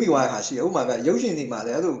န်တော်တွေးမိသွားတဲ့ဟာရှိတယ်ဥပမာဗျာရုပ်ရှင်တွေမှာလ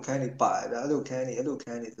ည်းအဲ့လိုခန်းတွေပါတယ်ဗျာအဲ့လိုခန်းတွေ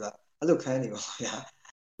ဆိုတာအဲ့လိုခန်းတွေပါဗျာ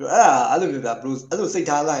အဲ့လိုမျိုးဗျာဘလို့အဲ့လိုစိတ်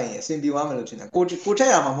ထားလိုက်ရင်အဆင်ပြေသွားမယ်လို့ထင်တယ်ကိုထက်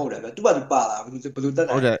ရမှာမဟုတ်တယ်ဗျာသူ့ဘာသူပါလာဘလို့တက်တယ်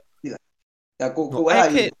ဟုတ်တယ်သိလားဒါကိုအဲ့ဒါ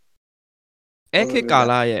ကြီး အဲ့ခေတ်ကာ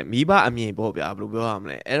လရဲ့မိဘအမြင်ပေါ့ဗျာဘယ်လိုပြောရမ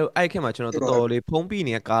လဲအဲ့ခေတ်မှာကျွန်တော်တော်တော်လေးဖုံးပြီး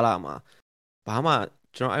နေတဲ့ကာလမှာဘာမှ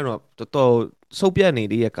ကျွန်တော်အဲ့တော့တော်တော်ဆုတ်ပြတ်နေ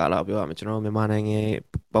တဲ့ကာလပြောရမယ်ကျွန်တော်မြန်မာနိုင်ငံ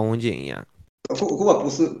ပတ်ဝန်းကျင်ကြီးอ่ะအခုကပူ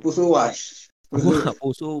ဆိုးဝါပူအခုဆိုးက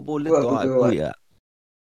ပိုဆိုးပိုလက်တော့တွေ့ရ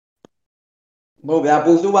မဟုတ်ဗျာ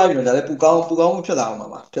ပူဆိုးဝါကျွန်တော်ဒါလည်းပူကောင်းဖြစ်လာအောင်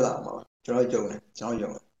ပါဖြစ်လာအောင်ပါကျွန်တော်ယုံတယ်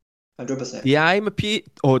100%ဒီအိုင်းမဖြစ်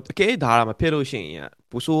ဟိုအကဲဒါမဖြစ်လို့ရှိရင်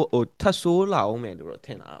ပိုဆိုးဟိုထတ်ဆိုးလာအောင်မယ်လို့တော့ထ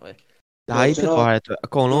င်တာပဲဒါကြီးဖြစ်သွားတဲ့အတွက်အ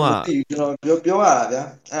ကုန်လုံးကကျွန်တော်ပြောရတာဗျာ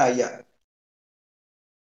အဲ့ဒါကြီး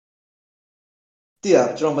တိရ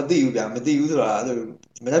ကျွန်တော်မသိဘူးဗျာမသိဘူးဆိုတာအဲ့လို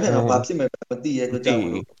မနေ့ပြန်ဘာဖြစ်မယ်မသိရဲ့အတွက်ကြောင့်မ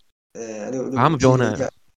လို့အဲ့လိုဘာမှမပြောနိုင်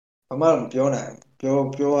ဘာမှမပြောနိုင်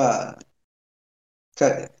ပြောရခ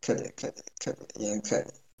က်ရန်ခက်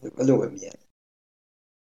အဲ့လိုပဲမြင်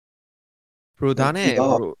bro ဒါနဲ့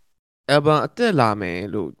bro album အသက်လာမယ်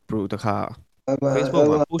လို့ bro တခါ Facebook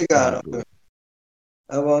မှာ post တာလို့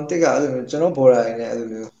album တစ်ကအဲ့လိုကျွန်တော်ပေါ်လာနေအဲ့လို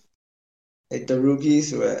မျိုးအဲ့ The Rookie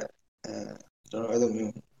ဆိုရဲကျွန်တော်အဲ့လို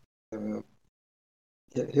မျိုး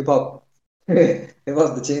hip hop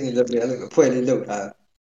တချင်းတွေလုပ်ပြီးအဲ့လိုအဖွဲ့လေးလုပ်တာ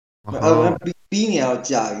အဲ့လိုပြီးနေအောင်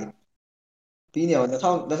ကြာပြီပြီးနေအောင်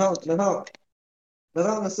2020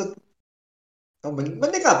မ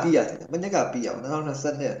နစ်ကပြီးရတယ်မနစ်ကပြီးအောင်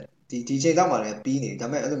2022ဒီချိန်တော့မှလည်းပြီးနေဒါပေ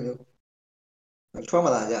မဲ့အဲ့လိုမျိုးထွက်မ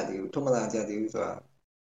လာကြသေးဘူးဆိုတာ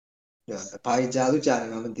ဘာကြီးကြာလို့ကြာနေ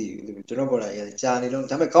မှမသိဘူးကျွန်တော်ပေါ်လာရကြာနေတော့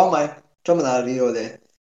ဒါပေမဲ့ကောင်းပါထွက်မလာသေးတော့လေ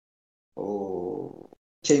ဟို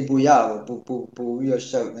ချိန်ပူရအောင်ပူပြီးတော့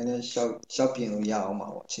ရှောက်နည်းနည်းရှောက်ပြင်လို့ရအောင်ပါ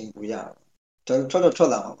ပေါ့ချိန်ပူရအောင်ထွက်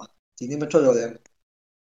လာမှာပါဒီနေ့မထွက်တော့လေ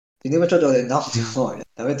နောက်ကျတော့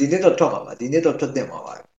ဒါပေမဲ့ဒီနေ့တော့ထွက်မှာပါဒီနေ့တော့ထွက်တင်မှာ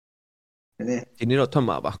ပါဒီနေ့တော့ထွက်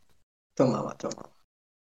မှာပါထွက်မယ်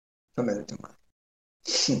လို့ထင်ပါ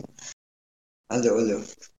အဲ့လို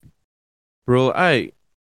bro အဲ့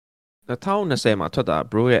2020မှာထွက်တာ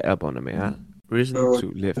bro ရဲ့ album နာမည်ဟာ Reason to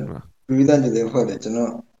Live မှာ Reason to Live ဟုတ်တယ်ကျွန်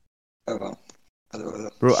တော် album အဲ့လို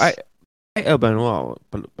bro အဲ့ album တော့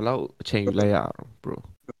ဘယ်လောက်အချိန်ယူလိုက်ရအောင် bro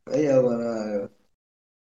အဲ့ album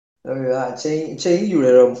ကအချိန်ယူရ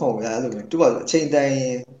တော့မဟုတ်ဘူးအဲ့လိုမျိုးသူကအချိန်တိုင်း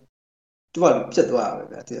သူကဖြစ်သွားတာပဲ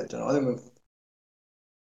ဗျာကျွန်တော်အဲ့လိုမျိုး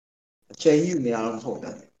အချိန်ယူနေရတော့မဟုတ်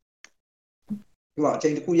ဘူးသူကအချိ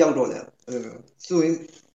န်တစ်ခုရောက်တော့တယ်အဲ့လိုမျိုးစုရင်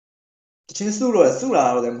ချင်းစုလာ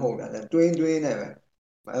တော့လည်းမဟုတ်ဘူးတွင်းနဲ့ပဲ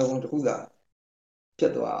အဲ့လိုတစ်ခုကဖြ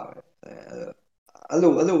စ်သွားတာပဲအဲ့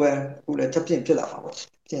လိုပဲခုလည်းချက်ဖြစ်လာမှာပေါ့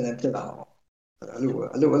ဖြစ်လည်းဖြစ်လာမှာပေါ့အဲ့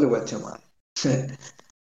လိုပဲထင်ပါတယ်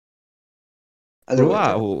အဲ့လိုက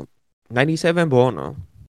ဟို97ဘောနော်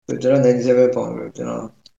ကျွန်တော်97ပေါ့ကျွန်တော်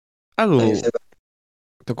အဲ့လို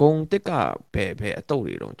တကုံတစ်ကဘယ်အတုပ်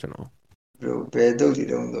တွေတော့ကျွန်တော်ဘယ်တုပ်တွေ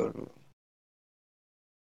တော့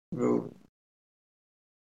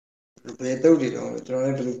ဘယ်တုပ်တွေတော့ကျွန်တော်လ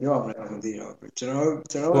ည်းဘယ်လိုပြောရမလဲမသိတော့ကျွန်တော်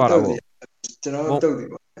တုပ်တွေ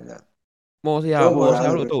ပေါ့မော်ဆရာ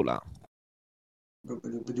လို့တုပ်လားဘ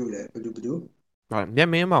ယ်သူဟာမျက်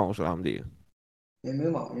မင်းမအောင်ဆိုတာမသိဘူးမျက်မ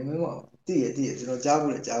င်းမအောင်တည်ရကျွန်တော်ကြား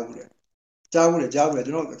ဘူးလေကျွန်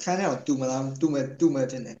တော်အခန်းထဲအောင်တူမလားတူမယ်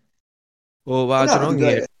တင်တယ်ဟိုပါကျွန်တော်င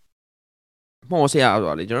ယ်မော်ဆရာဆို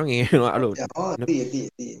တာလေကျွန်တော်ငယ်တော့အဲ့လိုတ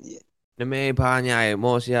ည်နမဲဘာညာရဲ့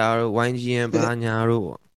မော်ဆရာတို့ YGN ဘာညာတို့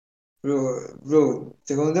ပေါ့bro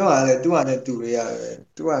ဒီကုန်းတော့လည်းသူ့ဟာနဲ့တူတွေရတယ်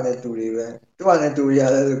သူ့ဟာနဲ့တူတွေပဲသူ့ဟာနဲ့တူတွေရ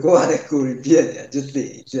တယ်ဆိုကိုယ့်ဟာနဲ့ကိုယ်ပြည့်နေကျွတ်သိ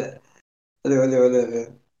ကျွတ်အဲ့လိုကဲ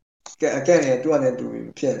နေသူ့ဟာနဲ့တူ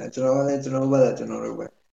ဖြစ်နေကျွန်တော်လည်းကျွန်တော်ဘာသာကျွန်တော်တို့ပဲ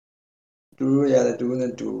တူတို့ရတယ်တူ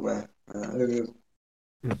နဲ့တူပဲအဲ့လိုမျိုး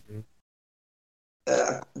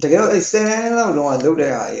တကယ်တော့အဲ့ဆယ်လောက်တော့လုတ်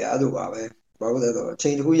တဲ့ဟာကြီးအဲ့လိုပါပဲဘာလို့လဲဆိုတော့ချိ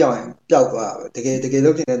န်တစ်ခုရောက်ရင်ပျောက်သွားတာပဲတကယ်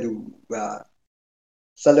လုတ်နေတဲ့လူက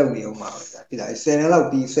ဆက်လုပ်နေအောင်ပါပဲဒီလား10နှစ်လောက်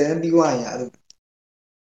ပြီး10နှစ်ပြီးသွားရင်အဲ့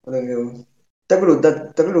လိုမျိုးတက္ကသိုလ်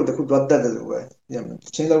တစ်ခုတော့တက်တယ်လို့ပဲ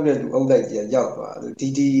ချင်းလောက်တဲ့လူအုပ်လိုက်ကြီးရောက်သွားဒီ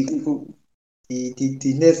ခု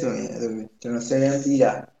ဒီနှစ်ဆိုရင်အဲ့လိုကျွန်တော်10နှစ်ပြီး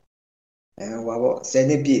တာဘာပေါ့10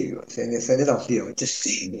နှစ်ပြည့်ပြီပေါ့10နှစ်တော့ပြည့်အောင်just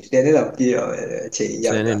 10နှစ်တော့ပြည့်အောင်အချိန်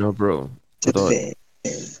ရောက်10နှစ် no bro တော်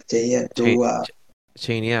ချိန်ရတူอ่ะ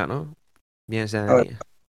ချိန်နေရနော်မြန်ဆန်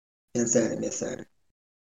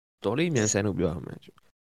တော်လေးမြန်ဆန်လို့ပြောရမှာ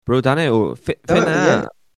bro ဒါနဲ့ဟို fitness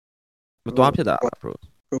မသွားဖြစ်တာ bro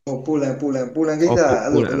ပူလန်ကိစ္စ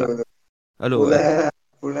အဲ့လို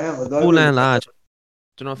ပူလန်လား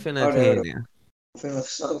ကျွန်တော် fitness ထည့်နေ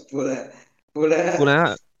ပူလန်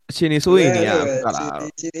အခြေအနေစိုးရိမ်နေရဟုတ်လား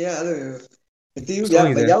အခြေအနေကအဲ့လိုမသိဘူးဗျာ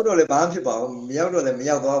မရောက်တော့လည်းဘာမှဖြစ်ပါဘူးမရောက်တော့လည်းမ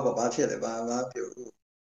ရောက်သွားပါဘာဖြစ်လဲဘာဖြစ်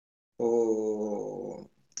ဟို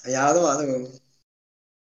အရာတော့အဲ့လို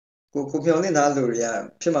ကိုမျောလင့်ထားလို့ရ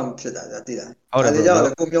ဖြစ်မှမဖြစ်တာဗျာသိလားဟုတ်တယ်ကြောင့်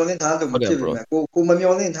ကိုမျောလင့်ထားလို့မဖြစ်ဘူးကိုမ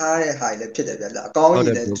မျောလင့်ထားတဲ့ဟာတွေလည်းဖြစ်တယ်ဗျာအကောင်း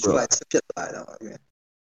ကြီးလည်းသူကဖြစ်သွားတယ်တော့ဗျာ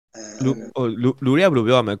လူတွေကဘယ်လို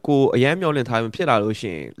ပြောရမလဲကိုအရန်မျောလင့်ထားရင်မဖြစ်လာလို့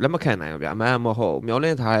ရှိရင်လက်မခံနိုင်ဘူးဗျာအမှန်မဟုတ်မျောလ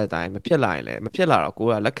င့်ထားတဲ့အတိုင်းမဖြစ်လာရင်လည်းမဖြစ်လာတော့ကို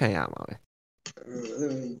ကလက်ခံရမှာပဲ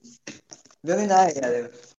ပြောနေတာရတယ်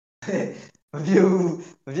မပြောဘူး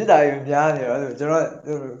မဖြစ်တာကြီးများနေတော့ကျွန်တော်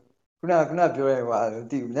ခုနပြောရဲကွာ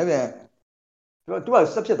တီးလည်းပြန်သူက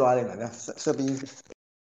ဆက်ဖြစ်သွားတယ်မှာဗျာဆက်ပြီး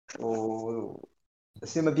ဟိုအ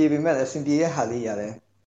စင်မပြေပေမဲ့လည်းအစင်ပြေရဲ့ဟာလေးရတယ်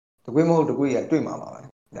တကွေးမဟုတ်တကွေးရတွေ့မှာပါပဲ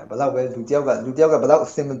ဘယ်တော့ပဲလူတယောက်ကဘယ်တော့အ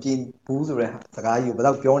စင်မပြေဘူးဆိုတဲ့စကားကြီးကိုဘယ်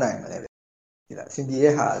တော့ပြောနိုင်မလဲဒီလားအစင်ပြေ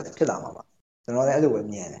ရဲ့ဟာဖြစ်လာမှာပါကျွန်တော်လည်းအဲ့လိုပဲ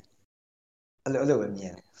မြင်တယ်အဲ့လိုပဲမြ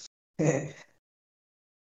င်တယ်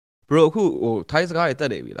bro အခုဟိုထိုင်းစကားတွေတ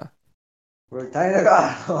က်နေပြီလား တိုင်းကတော့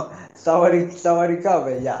စာဝရီက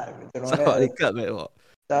ပဲရတယ်ကျွန်တော် စာ လည်း ရီကတ်ပဲဟော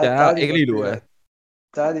တာ ဒါ တာ အင်္ဂလိပ်လိုပဲ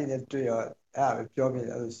တာဒီနဲ့တွေ့ရောအဲ့ဒါပဲပြောပြတ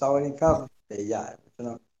ယ်စာဝရီကပဲရတယ်ကျွန်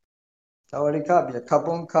တော်စာဝရီကပြီးခ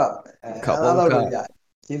ပွန်ကခပ်ပုံး အဲ့လို က တော့ရတယ်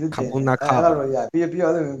ကျေးဇူး ခ တ ပ် င် ပုံးနာခ အဲ့လိုတော့ရပြီး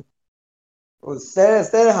အဲ့လိုဟိုဆဲ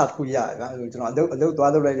ဟာခုရတယ်ဗျာကျွန်တော်အလုပ်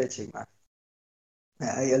သွားလုပ်လိုက်တဲ့အချိန်မှာ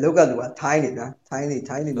အဲ့အလုပ်ကလူကထိုင်းနေဗျာထိုင်းနေနဲ့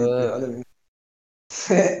ပြီးတော့အဲ့လိုအဲ့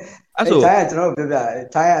အဲ့ဆိုထိုင်းကကျွန်တော်ပြောပြ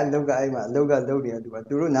ထိုင်းကအလုပ်ကအဲ့မှာအလုပ်ကလုပ်နေတယ်သူက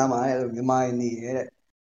သူတို့နားမှာအဲ့လိုမြန်မာနေနေတဲ့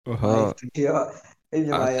ဟော ပြီးတော့အဲ့မြ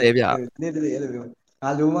န်မာရဲ့ ဆဲပြ နေ့တည်းအဲ့လိုမျိုးငါ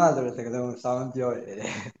လုံးမဆိုတဲ့စကားလုံးစောင်းပြောတယ်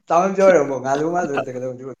စောင်းပြောတယ်ပေါ့ငါလုံးမဆိုတဲ့စကား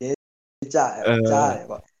လုံးသူတို့ကြားတယ်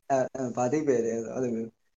ပေါ့အဲဗာတိပဲတယ်ဆိုအဲ့လိုမျိုး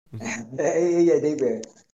အေးရဲ့အတိတ်ပဲ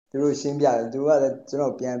သူတို့ရှင်းပြတယ်သူကလည်းကျွန်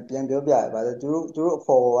တော်ပြန်ပြောပြတယ်ဗါတယ်သူတို့အ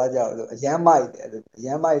ခေါ်ကကြောက်အရမ်းမိုက်တယ်အရ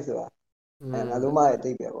မ်းမိုက်ဆိုတာငါလုံးမရဲ့အ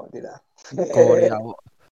တိတ်ပဲပေါ့သိလား ကော်ရရပေါ့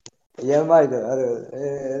အရမ်းမိုက်တယ်အဲ့လို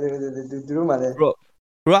သူတို့မှလည်း bro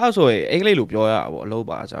အဲ့ဆိုရင်အင်္ဂလိပ်လိုပြောရတာပေါ့အလုပ်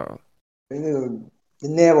ပါကြတော့ နည်း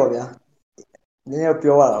နည်းပေါ့ဗျာနည်းနည်း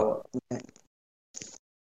ပြောရတာပေါ့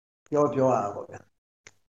ပြောရတာပေါ့ဗျာ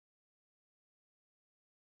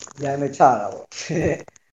ရိုင်းမချတာပေါ့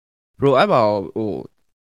bro အဲ့ပါဟို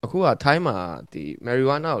အခုကထိုင်းမှာဒီ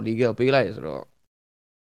marijuana ကို legal ပေးလိုက်ရဆိုတော့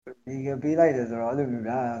ဒီကပေးလိုက်တယ်ဆိုတော့အဲ့လိုမျိုး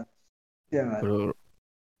ဗျာပြန်မှာ ဘယ်လို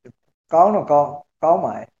ကောင်းတော့ကောင်း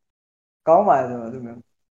ပါရဲ့ကောင်းပါရဲ့ဆိုတော့အဲ့လိုမျိုး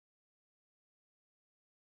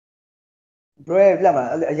ဘယ်ပြန်မှာ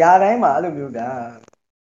အရာတိုင်းမှာအဲ့လိုမျိုးဗျာ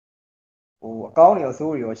ဟိုအကောင်းတွေရော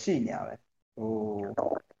ဆိုးတွေရောရှိနေရပဲ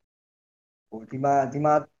ဟိုဒီ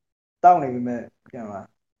မှာတောက်နေပြီမဲ့ပြန်မှာ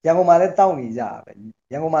ရန်ကုန်မှာလည်းတောက်နေကြပဲ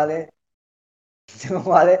ရန်ကုန်မှာလည်းဘယ်တော့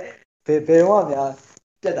မှဗျာ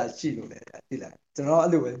ပြတ်တာရှိလို့လေသိလားကျွန်တော်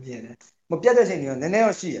အဲ့လိုပဲမြင်တယ်မပြတ်တဲ့ချိန်တွေကနည်းနည်း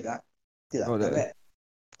တော့ရှိရဗျာသိလားဒါပေ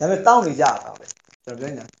မဲ့တောက်နေကြတာပဲကျွန်တော်ပြော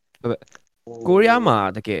နေတာ ကိုရီးယားမှာ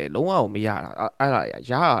တကယ်လုံးဝမရတာအဲ့ဒါ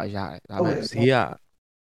ရတယ်ဒါပေမဲ့ဈေးက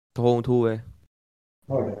ထုံထိုးပဲ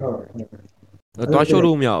ဟုတ်တယ်တွားရှိုး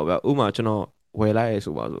လို့မရဘူးဗျဥပမာကျွန်တော်ဝယ်လိုက်ရ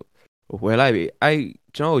ဆိုပါစို့ဝယ်လိုက်ပြီအဲ့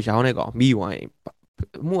ကျွန်တော်ရောင်းတဲ့ကောင်မိဝိုင်း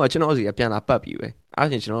မှုကကျွန်တော်စီပြန်လာပတ်ပြီပဲအဲ့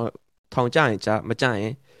ရှင်ကျွန်တော်ထောင်ကြရင်ကြာမကြရ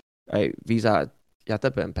င်အဲ့ဗီဇာရသ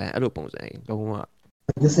က်ပန်အဲ့လိုပုံစံလုံးဝ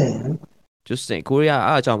just saying ကိုရီးယား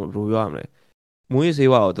အားအကြောင်းဘယ်လိုပြောရမလဲမွေးစေး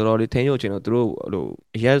ဝါကိုတော်တော်လေးထင်းရုပ်ချင်တော့သူတို့ဟို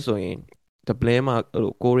အရက်ဆိုရင် the blame မှာ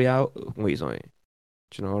ဟိုကိုရီးယားငွေဆိုရင်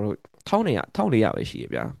ကျွန်တော်တို့1400ပဲရှိရ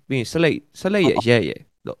ဗျာပြီးရင်ဆက်လက်ရဲ့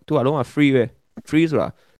သူကလုံးဝ free ပဲ free ဆိုတာ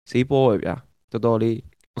ဈေးပေါ်ပဲဗျာတော်တော်လေး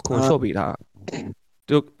အခွန်လျှော့ပေးတာ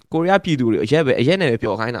သူကိုရီးယားပြည်သူတွေအရက်နဲ့ပဲ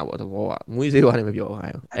ပျော်ခိုင်းတာပေါ့သဘောကငွေဈေးဝါနဲ့မပျော်ခို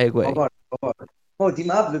င်းဘူးအဲ့ကွယ်ဟုတ်ဒီ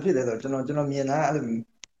မှာဘယ်လိုဖြစ်လဲဆိုတော့ကျွန်တော်မြင်တာအဲ့လိုမျိုး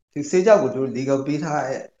ဒီစေးကြောက်ကိုတို့ legal ပေးထား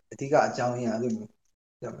တဲ့အဓိကအကြောင်းရင်းအဲ့လိုမျိုး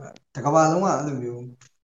တကဘာလုံးကအဲ့လိုမျိုး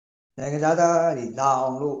နိုင်ငံသားတွေလာအော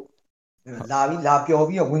င်လို့လာပျော်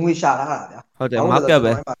ပြီးတော့ဝင်ရှာထားတာဗျာဟုတ်တယ် market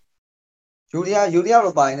ပဲယူရီးယား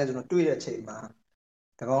တော့ပါရင်လည်းကျွန်တော်တွေ့တဲ့အချိန်မှာ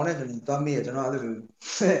တကောင်နဲ့ကျွန်တော်သွားမေးရကျွန်တော်အဲ့လိုမျိုး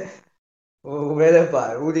ဟိုဘယ်လဲပါ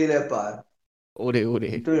ဦးလေးလည်းပါဦးလေး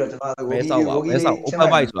တွေ့တော့ကျွန်တော်ဘယ်ဆောက်ပါဘယ်ဆောက် open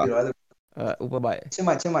bike ဆိုတာopen bike ချင်း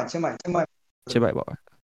မိုက်ချစ်ပိုက်ပါ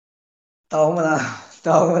တော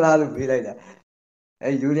င်းမလားလို့ပြေးလိုက်တာ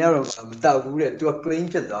အဲယူရီးယားတော့မတောက်ဘူးတဲ့သူက clean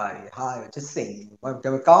ဖြစ်သွားတယ်ဟာချစ်စိန်ဒါပေ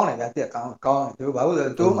မဲ့ကောင်းတယ်ဗျာတက်ကောင်းတယ်သူဘာလို့လဲ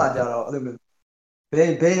တိုးမှကြတော့အဲ့လိုမျိုးဘယ်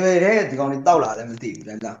တဲ့ဒီကောင်တွေတောက်လာလည်းမသိဘူး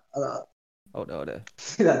လားအဲ့ဒါဟုတ်တယ်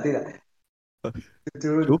သိလားသူ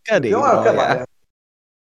တို့လူကတ်တွေပြောရခက်ပါတယ်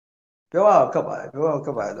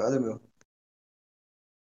ဆိုအဲ့လိုမျိုး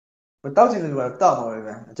မတောက်ချင်တယ်ဆိုတာတောက်မှာပဲ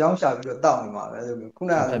ဗျာအကြောင်းရှာပြီးတော့တောက်နေမှာပဲအဲ့လိုမျိုးခု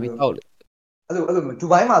နကအဲ့လိုတောက်လေအဲ့လိုဒူ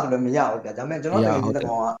ဘိုင်းမှာဆိုလည်းမရဘူးဗျာဒါပေမဲ့ကျွန်တော်တကယ်ကြီးတဲ့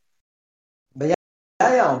ကောင်ကမရ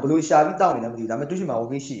အောင်ဘယ်လိုရှာပြီးတောက်နေလဲမသိဘူးဒါပေမဲ့တူးချင်မှာ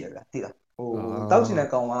okay ရှိရဗျာသိလားဟိုတောက်ချင်တဲ့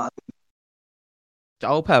ကောင်က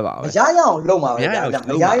ကြောက်ဖက်ပါပဲမရအောင်လုပ်မှာပဲဗျာ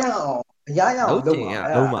မရအောင်လုပ်မှာ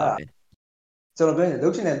လုံးပါပဲကျွန်တော်ပြောရင်လု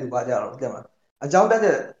ပ်ချင်တဲ့လူပါကြတော့ပြန်မှာအကြောင်းတက်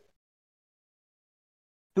တဲ့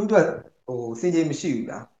တူးထွက်ဟိုစင်ကြေးမရှိဘူး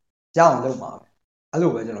ဗျာရအောင်လုပ်မှာပဲအဲ့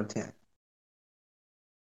လိုပဲကျွန်တော်ထင်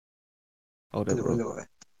ဟုတ်တယ် bro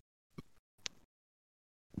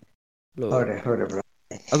လို့ဟုတ်တယ်ဟုတ်တယ် bro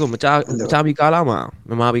အဲ့ဆိုမကြအဲ့လိုမကြမီကားလာမှာ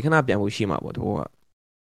မြန်မာပြည်ခဏပြန်ဖို့ရှိမှာပေါ့တဘော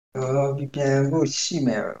ကပြန်ဖို့ရှိမ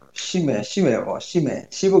ယ်ပေါ့ရှိ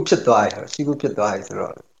ဖို့ဖြစ်သွားရရှိဖို့ဖြစ်သွားရဆို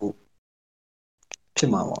တော့ဟိုဖြစ်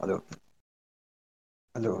မှာပေါ့အဲ့လို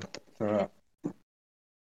ဆိုတော့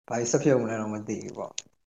ဘာဆက်ဖြစ်အောင်လဲတော့မသိဘူးပေါ့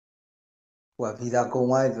ဟိုကဗီဇာကုန်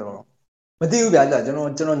သွားပြီဆိုတော့မသိဘူးဗျာကျွန်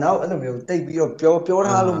တော်နောက်အဲ့လိုမျိုးတိတ်ပြီးတော့ပြောအာ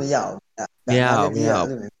ထားလို့မရဘူးမရဒါအောင်မလည်းရအောင်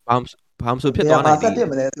ဒီကအဲ့လိုမျိုးဘာမှဆိုဖြစ်ဘယ်သွားဘာဆက်နိုင်သေးတယ်ဖြစ်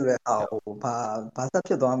မလဲဆိုတဲ့ဟာဟိုဘာဆက်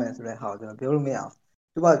ဖြစ်သွားမယ်ဆိုတဲ့ဟာကိုကျွန်တော်ပြောလို့မရအောင်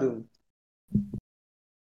သူကသူ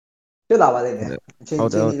ဖြစ်လာပါလိမ့်မယ်အချိန်ဟု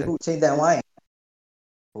တ်တယ်ဟုတ်တယ်ဒီခုအချိန်တန်သွားရင်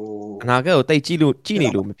ဟိုအနာဂတ်ကိုတိတ်ကြည့်နေ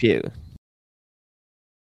လို့မဖြစ်ဘူး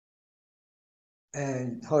အဲ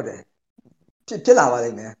ဟုတ်တယ်ဖြစ်လာပါလိ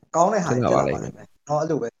မ့်မယ်ကောင်းတဲ့ဟာဖြစ်လာဖြစ်ပါလိမ့်မယ်လာပါလိမ့်မယ်တော့အဲ့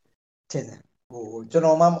လိုပဲထင်တယ်ဟိုကျွန်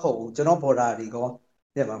တော်မှမဟုတ်ဘူးကျွန်တော် border ဒီကော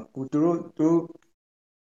တဲ့ပါသူ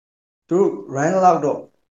တို့ run လောက်တော့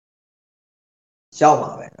ရောက်မှာ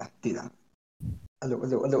ပဲတည်လားအဲ့လို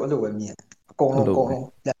ပဲမြင်အကုန်လုံးအဲ့လို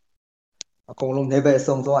ပဲအကုန်လုံးနေပဲ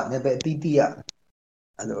စုံစုံကနေပဲတီးတီးရ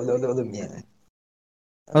အဲ့လိုမြင်တယ်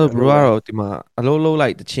အဲ့လို အဲ့ bro လိုပဲကတော့ဒီမှာအလုံးလုံးလို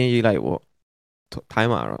က်တချင်းရေးလိုက်ပေါ့ထို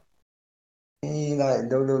င်းမှာတော့လို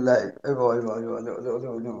က်လုံးလိုက်အဲ့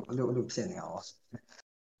လိုဖြစ်နေအောင်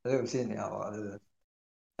အဲ့လိုဖြစ်နေအောင်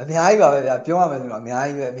အများကြီးပါပဲဗျာပြောရမယ်ဆိုတော့အများ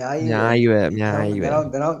ကြီးပဲအများအကြီးပဲများကြီးပဲအဒီများကြီးပဲ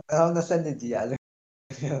2022ကြီးอ่ะ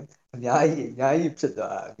အများကြီးဖြစ်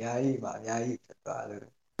သွားအများကြီးပါအများကြီးဖြစ်သွားလို့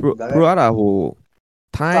ဒါပေ bro မဲ့အဲ့ဒါဟို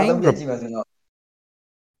ထိုင်းစာလုံးပြန်ကြည့်မှဆိုတော့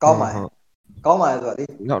ကောင်းပါရဲ့ဟုတ်ကောင်းပါရဲ့ဆိုတော့လေ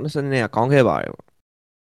နောက်22ကကောင်းခဲ့ပါတယ်ပေါ့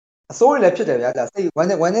အစိုးရလည်းဖြစ်တယ်ဗျာဒါစိတ်ဝမ်း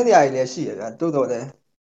နေတရားကြီးလည်းရှိရဗျာတိုးတော့တယ်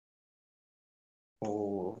ဟို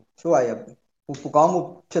ချို့အရာပူကောင်းမှု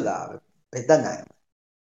ဖြစ်လာဘယ်တက်နိုင်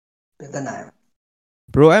ဘယ်တက်နိုင်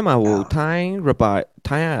bro အဲ့မှာဟိုအာထိုင်း rapper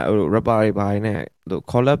ထိုင်းကဟို rapper တွေပါနေဟို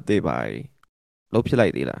collab တွေပါလုပ်ဖြစ်လို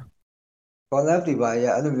က်သေးလား collab တွေပါ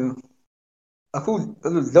ရဲ့အဲ့လိုမျိုးအခု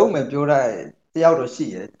အဲ့လိုလုံးမယ်ပြောတာတယောက်တော့ရှိ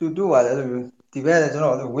ရတူကလည်းအဲ့လိုမျိုးဒီဘက်လည်းကျွန်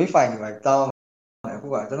တော်အဲ့လို wifi တွေပါတောင်းတယ်အခု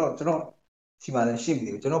ကကျွန်တော်ရှိမှလည်းရှိမနေ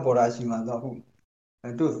ဘူးကျွန်တော် border ရှိမှတော့အခု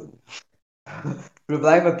တူ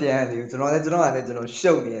reply မပြန်သေးဘူးကျွန်တော်ကလည်းကျွန်တော်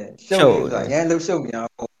ရှုပ်နေရှုပ်ရှုနေပ်တယ်ဆိုတာအရင်လှုပ်ရှုပ်နေတာ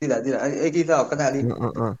ပေါ့သိလားအဲ့ကိစ္စကိုခဏလေး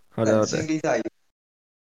ဟုတ်တယ်ဟုတ်တယ်ရှင်းကိစ္စကြီး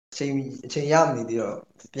အချိန်ရမနေသေးတော့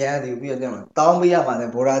ပြန်သေးပြီးတော့တောင်းပေးရမှာလဲ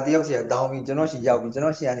ဘော်ဒါတယောက်စီကတောင်းပြီးကျွန်တော်ရှိရောက်ပြီးကျွန်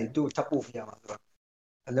တော်ရှိကနေသူ့ထပ်ပို့ပြရမှာဆိုတော့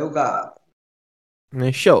အလုတ်ကန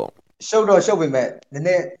င်းရှုပ်ရှုပ်တော့ရှုပ်ပေမဲ့နည်းန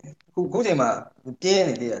ည်းခုချိန်မှာပြင်း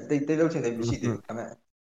နေသေးတယ်တိတ်လှုပ်ချင်တယ်မရှိသေးဘူးဒါပေမဲ့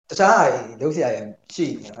တခြားဟာလှုပ်เสียရရှိ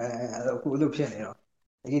နေအခုအလုပ်ဖြစ်နေတော့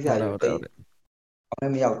ဒီကိစ္စဟုတ်တယ်ကြီးတိတ်ဟုတ်တယ်ဟုတ်တယ်ဘာမှ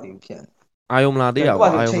မရောက်သေးဘူးဖြစ်နေအာယုံမလာသေးတာခုက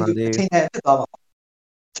ပေါ့အာယုံချိန်မလာသေးချိန်တန်ဖြစ်သွားပါ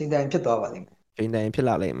ချိန်တန်ဖြစ်သွားပါလိမ့်မယ်ချိန်တိုင်းဖြစ်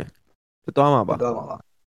လာလိမ့်မယ်ဖြစ်သွားမှာဖြပါစ်သွားပါ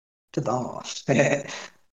ဖြစ်သွားမှာပါ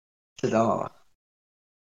ဖြစ်သွားမှာပါ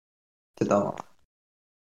ဖြစ်သွားမှာပါ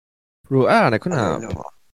bro အဲ့ဒါလည်းခုနအဲ့လို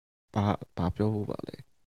ဘာပြောဖို့ပါလဲ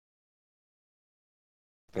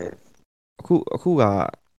ပဲ အခုက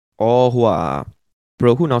အော်ဟိုဟာ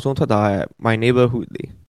bro ခုနောက်ဆုံးထွက်သွားတဲ့ my neighborhood လေ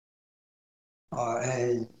အဲ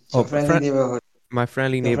ဟို your friendly neighborhood my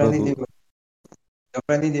friendly your friendly neighborhood neighborhood your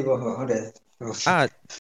friendly neighborhood ဟုတ်တယ်အာ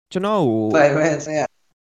ကျွန်တော်ဟို ပိုင်မဲ့ဆရာ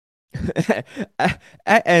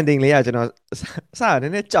အဲ့ ending လေးကကျွန်တော်စန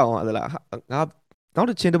ည်းနည်းကြောင်ရသလားငါနောက်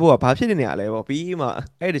တစ်ချင်းတစ်ပုတ်ကဘာဖြစ်နေရလဲပေါ့ပြီးမှ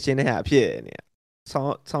အဲ့တစ်ချင်းနဲ့ဟာဖြစ်နေ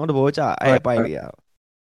ဆောင်းတစ်ပုတ်ကြအဲ့အပိုက်လေးက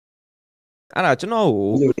အဲ့ဒါကျွန်တော်ဟို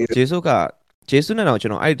ဂျေဆုနဲ့တော့ကျွ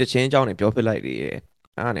န်တော်အဲ့တစ်ချင်းအကြောင်းနေပြောပြလိုက်လေအဲ့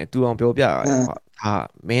ဒါနဲ့တူအောင်ပြောပြရတယ်ဟာ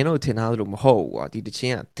မင်းတို့ထင်သားသလိုမဟုတ်ဘူးကွာဒီတစ်ချ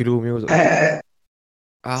င်းကဒီလိုမျိုးဆို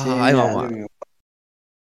အာအဲ့မှာ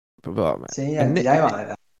ပြောမှာချင်းရဒီတိုင်းပါလေ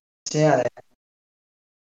ချင်းရတယ်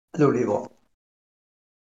အဲ့လိုလေးပေါ့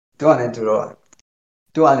သူကလည်း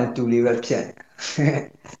တူလေးပဲဖြစ်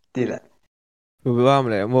တည်လား ဘယ်လိုပြောရမ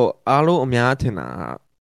လဲဟိုအားလုံးအများထင်တာ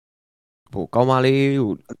ဟိုကောင်းမလေး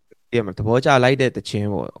ဟိုတကယ်မသဘောကျလိုက်တဲ့တခြင်း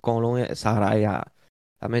ပေါ့အကုန်လုံးရဲ့အစားအရာ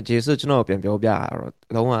ဒါပေမဲ့ဂျေဆုကျွန်တော်ပြန်ပြောပြတာတော့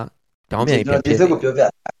လုံးဝတောင်းပြန်ပြန်ဖြစ်ဒီစုကိုပြောပြ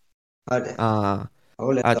ဟုတ်တယ်အာဟု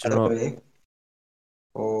တ်လေကျွန်တော်လေ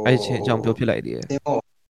ဟိုအဲ့ချင်းအကြောင်းပြောဖြစ်လိုက်သေးတယ်တင်းပေါ့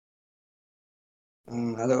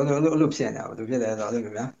အဲ့လိုဖြစ်နေတာဘာလို့ဖြစ်လဲဆိုတော့အဲ့လို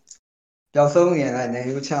မျိုးဗျာပျောက်ဆုံးနေရတဲ့နေ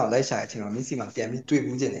ရိုးချောင်းလိုက်ရှာတဲ့အချိန်မှာမစ္စည်းမှာပြန်ပြီးတွေ့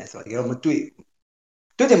ဘူးကျင်တယ်ဆိုတော့ဒီတော့မတွေ့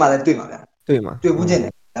တယ်မှာလည်းတွေ့မှာဗျာတွေ့မှာတွေ့ဘူးကျင်တ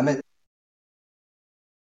ယ်ဒါပေမဲ့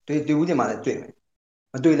တွေ့ဘူးကျင်မှာလည်းတွေ့မယ်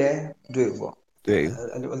မတွေ့လဲမတွေ့ဘူးပေါ့တွေ့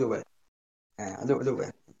အဲ့လိုပဲအဲ့လိုပဲ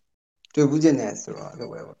တွေ့ဘူးကျင်တယ်ဆိုတော့အဲ့လို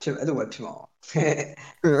ပဲဖြစ်အဲ့လိုပဲဖြစ်မှာပေါ့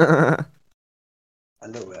အဲ့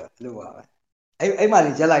လိုပါပဲအဲ့မှ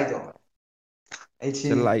လေးရက်လိုက်တော့အဲ့ချ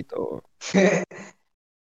င်းချက်လိုက်တော့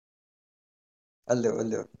အဲ့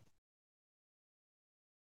လို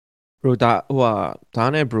bro ဒါ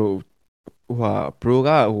နဲ့ bro ဟိုဟာ bro က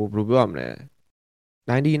ဟို bro ပြောရမလဲ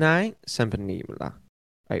99 symphony မလား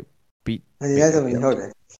အဲ့ beat ဒီတိုင်း make ဆို ပျောက်ရင်ဟုတ်တယ်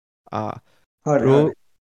အာ ဟုတ်တယ်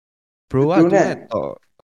bro ဟုတ်တယ် bro ကသူနဲ့သူနဲ့တော့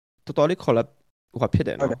တော်တော်လေး collab ဟိုဖြစ်တ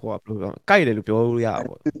ယ်နော်ဟိုကဘယ်လိုပြောကြိုက်တယ်လို့ပြောလို့ရပါ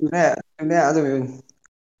ဘောသူနဲ့အဲ့လိုမျိုး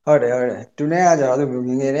ဟုတ်တယ်ဟုတ်တယ်သူနဲ့ကကျတော့အဲ့လိုမျိုးင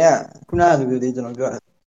ယ်ငယ်တည်းကခုနကလူတွေကျွန်တော်ပြော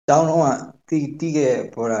တောင်းတော့တီးခဲ့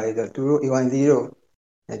ပေါ်တာတွေသူတို့ A1C တို့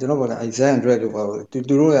ကျွန်တော်ပေါ်တာ Z100 တို့ပေါ့သူ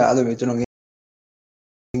တို့ကအဲ့လိုမျိုးကျွန်တော်ငယ်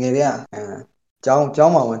တည်းကကျော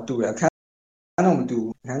င်းမှာဝင်တူတယ်အခန်းတော့မတူ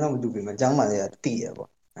ဘူးအခန်းတော့မတူပြီမကျောင်းမှာလည်းတီးရပေါ့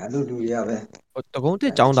အဲ့လိုလူတွေကပဲ တကုံးတ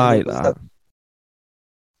စ်ចောင်းသားရလား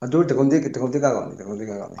တို့တကုံးတစ်ကကောင်တကုံးတစ်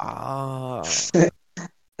ကကောင် အာ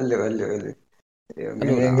အဲ့လိုင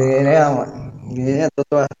ယ်ငယ်လေးကမှငယ်ငယ်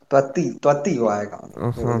တော့တီးသွားရကောင်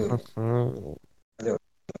အဲ့လို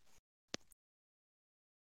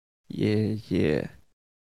yeah yeah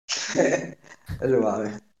အဲ့လိုပါပဲ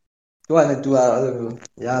သူကလည်းသူကတော့အဲ့လို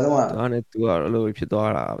ရာတော့ သူကလည်းသူကတော့အဲ့လိုဖြစ်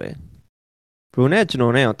သွားတာပဲ bro နဲ့ကျွန်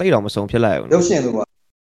တော်နဲ့တော့တိတ်တော်မဆုံးဖြစ်လိုက်ဘူး ရု နော် ပ်ရှင်လိုပါ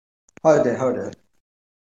ဟုတ်တယ်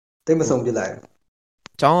တိတ်မဆုံးပြလိုက် အ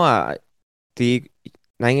เจ้าကဒီ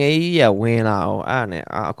နိုင်ငံကြီးရဝင်လာအောင်အဲ့ဒါနဲ့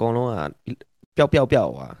အကုန်လုံးကပျောက်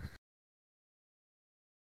သွား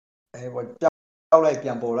ဘောကြောက်လိုက်ပြ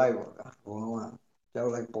န်ပေါ်လိုက်ပေါ့ကွာဘုံလုံးကကြော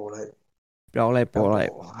က်လိုက်ပေါ်လိုက် ပြောင်းလိုက်ပေါ်လိုက်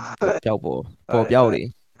ပျောက်ပေါ်ပျောက်လေ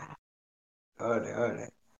ဟုတ်တယ်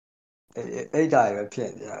အဲ့ဒါရဖြစ်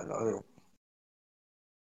နေရတော့အဲ့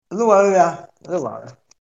လိုပါလေဗျာအဲ့လိုပါပဲ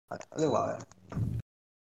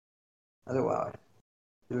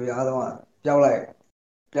လူရတော့ပျောက်လိုက်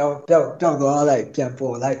ပျောက်သွားလိုက်ပြန်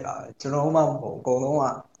ပေါ်လိုက်တာကျွန်တော်မှမဟုတ်အကုန်လုံးက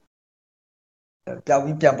ပျောက်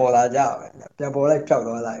ပြီးပြန်ပေါ်လာကြပဲပြန်ပေါ်လိုက်ပျောက်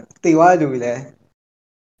သွားလိုက်တေသွားတဲ့လူတွေလည်း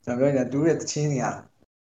ကျွန်တော်ပြောနေတာတူးတဲ့တချင်းတွေက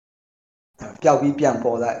ပျောက်ပြီးပြန်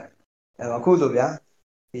ပေါ်လိုက်အဲ့တော့အခုဆိုဗျာ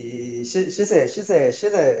ဒီ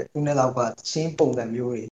80ခုနှစ်လောက်ကချင်းပုံစံ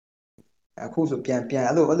မျိုးတွေအခုဆိုပြန်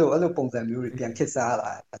အဲ့လိုပုံစံမျိုးတွေပြန်ခစ်စား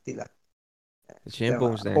လာတိလား ချင်း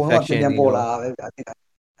ပုံစံ ပုံတော့ faction ပြန် တွေ ပေါ် နော် လာပဲဗျာတိလား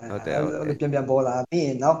ဟုတ်တယ် ပြန်ပေါ်လာပြီးရ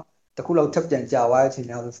င်နောက်တစ်ခုလောက်ထပ်ပြန်ကြာသွားတဲ့အချိန်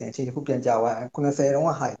နောက်ဆိုရင်အချိန်တစ်ခုပြန်ကြာသွား90တုန်း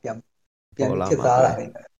ကဟာပြန်ခစ်စားလာတယ်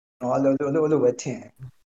နော်အဲ့လိုပဲထင်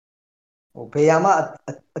ဟိုဘေးရမအ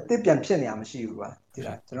စ်စ်ပြန်ဖြစ်နေရမရှိဘူးကွာတိ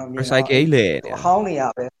လားကျွန်တော်မြင်တာ recycle လေနေ ဟောင်းနေရ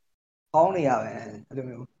ပဲအဲ့လို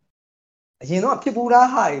မျိုးအရင်တော့ဖြစ်ပူးသား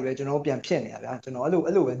ဟာတွေပဲကျွန်တော်ပြန်ဖြစ်နေရဗျာကျွန်တော်အဲ့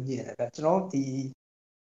လိုပဲမြင်တယ်ဗျာကျွန်တော်ဒီ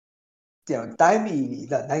တိုင်းပြည်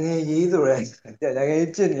နိုင်ငံရေးဆိုရဲနိုင်ငံ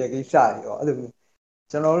ရေးဖြစ်နေတဲ့ကိစ္စတွေရောအဲ့လိုမျိုး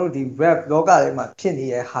ကျွန်တော်တို့ဒီ web လောကထဲမှာဖြစ်နေ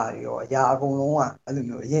တဲ့ဟာတွေရောအရာအကုန်လုံးကအဲ့လို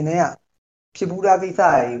မျိုးအရင်တည်းကဖြစ်ပူးသားကိစ္စ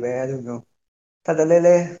တွေပဲအဲ့လိုမျိုးထပ်တလဲ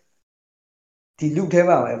လဲဒီလူထဲ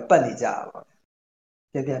မှာပဲပတ်နေကြတာပေါ့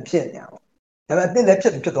ပြန်ဖြစ်နေတာပေါ့ဒါပေမဲ့အ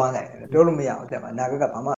စ်လည်းဖြစ်သွားနိုင်တယ်ပြောလို့မရဘူးတဲ့မှာအနာဂတ်က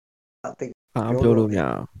ဘာမှသိ ဘာပြောလို့မရ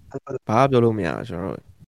ဘာပြောလို့မရကျွန်တော်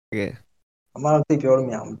တကယ် အမှန်တော့သိပြောလို့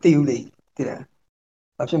မရဘူးမသိဘူးလေသိတယ်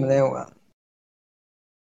ဘာဖြစ်မလဲဟိုက တ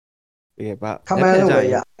ကယ်ဘာ ခမန်းလို့ပဲ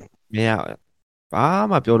ရ မရဘာ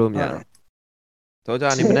မှပြောလို့မရတော့ကြ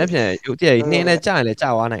နေမနေ့ပြန်ရုပ်တရက်နှင်းနဲ့ကြာရင်လည်းကြာ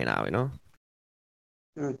သွားနိုင်တာပဲနော်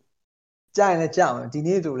ကြာရင်လည်းကြာမယ်ဒီ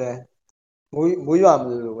နေ့ဆိုလဲမိုးရွာမ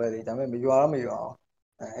လို့ပဲလေဒါပေမဲ့မရွာတော့မရွာအောင်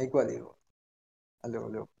အဲ့ကွက်လေးပေါ့အဲ့လို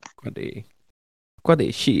ကွက်တွေ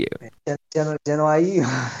ရှိရ ဇန်နဝါရီ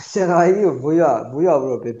ကိုမိုးရွာပြီး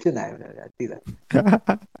တော့ဖြစ်နိုင်တယ်ဗျာသိလား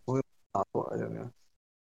မိုးရွာပေါ့အဲ့လိုမျိုး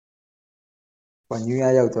ညူရ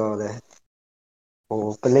ရောက်တော့လဲဟို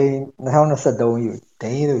ပလိန်2023ယူဒ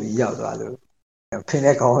င်းလို့ရောက်သွားလို့ဖင်း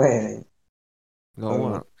တဲ့ခေါင်းရဲ့ လုံးဝ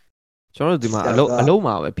ကျွန်တော်တို့ဒီမှာအလုံး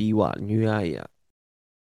မှာပဲပြီးွားညူရကြီးอ่ะ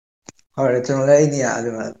ဟုတ်တယ်ကျွန်တော်လည်းအဲ့ဒီအဲ့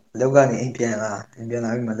လိုလောက်ကနေအိမ်ပြန်လာ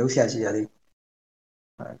ပြီးမှလှုပ်ရှားရှိရလေး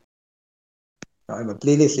ဟုတ်အဲ့မှာ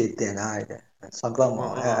playlist လေးတင်ထားရတယ် SoundCloud မှာ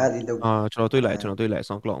အဲ့ဒီလုပ်ကျွန်တော်တွေ့လိုက်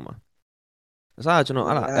SoundCloud မှာအစားကျွန်တော်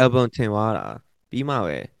အဲ့ဒါ album ထင်သွားတာပြီးမှ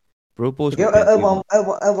ပဲ bro post ကိုပြန်ပြီး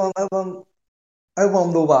album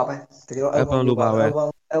လို့ပါပဲတကယ်တော့ album လိုပါပဲ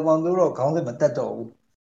album လို့တော့ခေါင်းစဉ်မတက်တော့ဘူး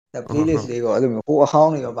playlist လေးတော့အဲ့လိုမျိုးဟိုအဟော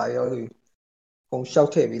င်းတွေရောဗာရောလို့ပုံရှော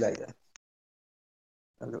က်ထည့်ပြီးလိုက်တယ်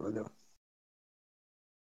အဲ့လို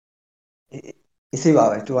အေးစေးပါ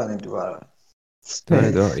ပဲတူရတယ်တူရတော့တော်တ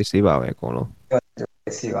ယ်တော့အေးစေးပါပဲအကုန်လုံး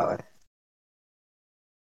အေးစေးပါပဲ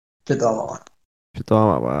ဖြစ်သွား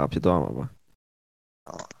မှာပါ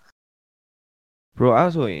bro အဲ့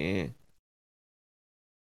ဆိုရင်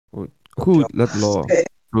ဟိုအခုလက်လော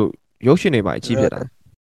bro ရုပ်ရှင်တွေပါအကြီးဖြစ်တာ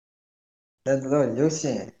လက်တော့ရုပ်ရှ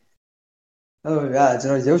င်ဟုတ်ဗျာကျွန်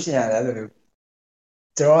တော်ရုပ်ရှင်ရတယ်အဲ့လို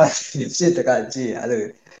ကျွန်တော်ဖြစ်တကကြည့်အဲ့လို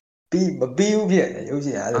မပြီးဘူးဖြစ်နေရုပ်ရှ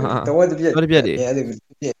င်အဲ့လိုတဝက်တစ်ပြက်အဲ့လိုဖြ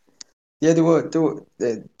စ်ရဲတော့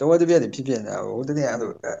တဝက်တစ်ပြက်ဖြစ်နေတာဟိုတနေ့အဲ့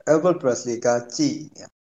လို Elvis Presley ကကြည့်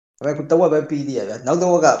ဒါပေမဲ့တဝက်ပဲပြီးသေးရဗျာနောက်တ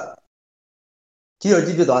ဝက်ကကြည့်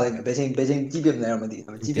ဖြစ်သွားလိမ့်မယ်ဘယ်ချိန်ကြည့်ဖြစ်မလဲတော့မသိ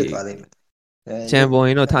ဘူးကြည့်ဖြစ်သွားလိမ့်မယ်ချန်ပေါ်ရ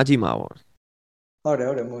င်တော့ထားကြည့်မှာပေါ့ ဟုတ်တယ်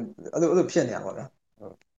အဲ့လိုဖြစ်နေတာပေါ့ဗျာ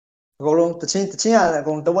အကုန်လုံးတချင်းရတယ်အ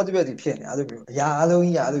ကုန်တဝက်တစ်ပြက်စီဖြစ်နေတာအဲ့လိုမျိုးအရာအလုံး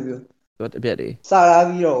ကြီးအဲ့လိုမျိုး တော့တစ်ပြက်တွေ စလာ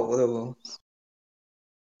ပြီးတော့ဟိုလို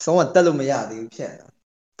ဆုံးကတက်လို့မရသေးဘူးဖြစ်နေတာ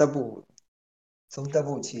တက်ဖို့ဆုံးတက်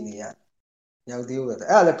ဖို့ချီနေရရောက်သေးဘူးအဲ့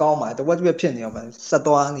ဒါလည်းကောင်းပါတယ်တဝက်တစ်ပြက်ဖြစ်နေအောင်ဆက်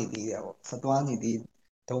သွားနေသေးတယ်ပေါ့ဆက်သွားနေသေး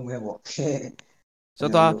တုံးပဲပေါ့ဆ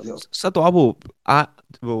က်သွားဖို့အား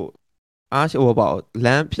ဟိုအားဟိုပေါ့လ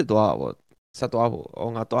မ်းဖြစ်သွားတာပေါ့ဆက်သွားဖို့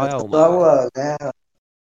ငါသွားရအောင်ပါသွားဖို့ကလည်း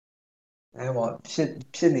အဲ့ပေါ့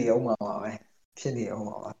ဖြစ်နေအောင်ပါပဲဖြစ်နေအောင်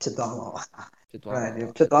ပါဖြစ်သွားမှာပါဖြစ်သွားမှာ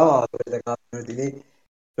ဖြစ်သွားမှာဆိုတဲ့ကောင်ဒီနေ့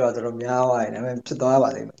ပြောတော့များသွားတယ်ဒါပေမဲ့ဖြစ်သွားပါ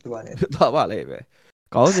လိမ့်မယ်သူကလည်းဖြစ်သွားပါလိမ့်မယ်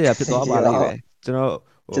ကောင်းစရာဖြစ်သွားပါလိမ့်မယ်ကျွန်တော်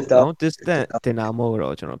ဟို long distance တင်တာမဟုတ်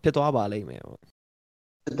တော့ကျွန်တော်ဖြစ်သွားပါလိမ့်မယ်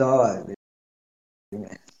ဖြစ်သွားပါလိမ့်မယ်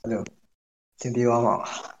အဲ့လိုသင်ပြောမှာပါ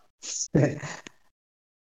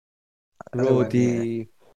ဘရို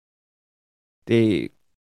ဒီ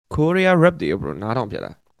Korea rap တွေဘရိုနားထောင်ပြ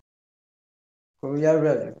တာ Korea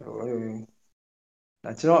rap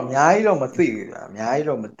ကျွန်တော်အများကြီးတော့မသိဘူးဗျာအများကြီး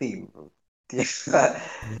တော့မသိဘူးဒီ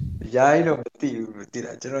အများကြီးတော့မသိဘူးတိ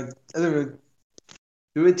လားကျွန်တော်အဲ့လို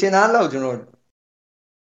လူချင်သားလောက်ကျွန်တော်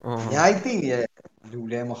အများကြီးသိနေတဲ့လူ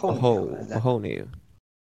လည်းမဟုတ်ဘူးမဟုတ်နေ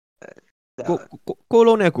ကို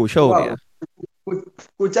လုံးနဲ့ကိုရှုပ်နေတာ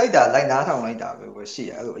ကိုကြိုက်တာလိုက်နားထောင်လိုက်တာပဲရှိ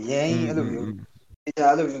ရအဲ့လိုအရင်အဲ့လိုမျိုးဒီ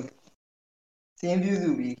ကြားအဲ့လိုမျိုးစင်းပြူစု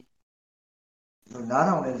ပြီးနား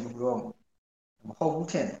ထောင်တဲ့လူတော့မဟုတ်ဘူး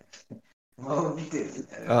ထင်တယ်မဟုတ်ဘူးတဲ့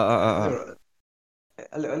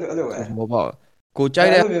အဲ့လိုပဲမဟုတ်ပါကိုကြိုက်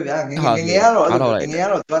တဲ့မျိုးဗျာငယ်ကတော့အဲ့လိုငယ်က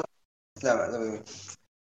တော့သွားဆက်ပါလို့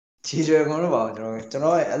ချီရွယ်ခွန်လို့ပါကျွန်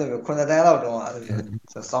တော်ရဲ့အဲ့လိုမျိုး9တန်းလောက်တော့အဲ့လို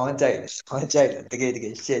ဆောင်းကြိုက်တယ်တက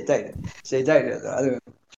ယ်ရှေ့ကြိုက်တယ်ဆိုတော့အဲ့လို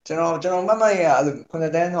ကျွန်တော်မှတ်ရအဲ့လို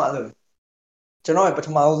9တန်းတော့အဲ့လိုကျွန်တော်ရဲ့ပထ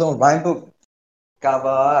မဆုံး rhyme book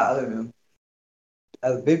cover အဲ့လိုမျိုး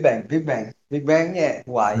အဲ့ Big Bang ရဲ့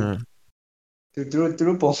ဟိုဟာသူ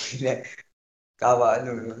တို့ပုံနေcover အဲ့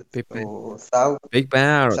လိုမျိုးဟို South Big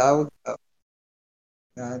Bang ကတော့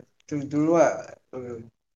သူတို့ကဟို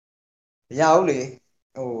မရဘူးလေ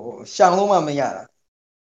ဟိုရှောင်းလုံးမှမရတာ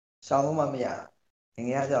ရှောင်းလုံးမှမရတာင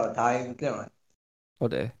ယ်ကကျတော့ဒါရင်ပြတ်မှာဟု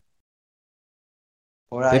တ်တယ်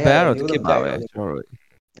ဟိုရာ Big Bang ကတော့တစ်ခစ်ပါပဲကျွန်တော်တို့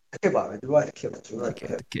တစ်ခစ်ပါပဲသူကတစ်ခစ်ပါသူကတ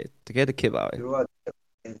ကယ်တစ်ခစ်ပါပဲသူက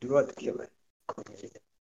တစ်ခစ်ပဲသူ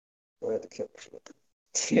ကတစ်ခစ်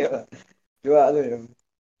သူကအဲ့လို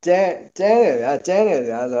ကျန်းတယ်ဗျာ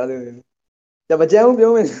ဆိုအဲ့လိုတမကြမ်းပြော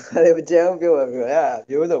မယ်ဆိုမကြမ်းပြောပါပြောအဲ့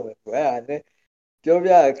ပြောတော့ပဲအဲ့နဲ့ပြောပြ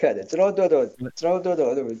ရခက်တယ်ကျွန်တော်တို့တော့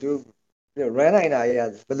အဲ့လိုသူ run နိုင်တာကြီး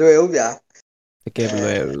ဘယ်လွယ်ဘူးဗျာတကယ်မလွ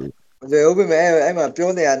ယ်ဘူးမလွယ်ဘူးပဲအဲ့မှာပြော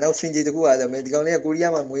နေတာနောက်စင်ကြီးတခုရတယ်ဒီကောင်လေးကကိုရီး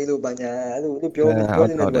ယားမှာမွေးလို့ပါညာအဲ့လိုပြောနေတ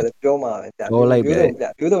ယ်ပြောမှာပဲဗျာ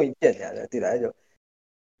ပြောတော့ပြက်နေရတယ်တိလားအဲ့တော့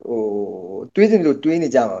ဟိုတွေးစင်လို့တွေးနေ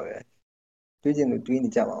ကြမှာပဲတွေးစင်လို့တွေးနေ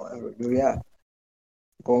ကြမှာပဲလူတွေက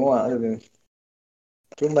အကုန်လုံးကအဲ့လိုမျိုး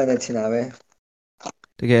ကျုံးပိုင်နေချင်တာပဲ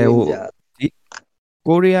တကယ်ဟိုဒီ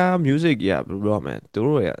ကိုရီးယား music ကြီးကဘယ်လိုပြောမလဲသူ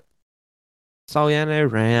တို့ရဲ့စောင်းရမ်းလဲ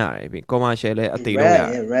run ရတယ်ပြီး commercial လဲအသေးလို့ရတယ်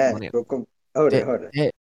ဟုတ်တယ်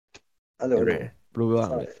အဲ့လိုဘယ်လိုပြော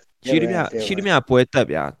မလဲရှိသမျှပွဲတက်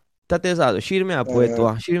ဗျာတက်တဲ့စားဆိုရှိသမျှပွဲ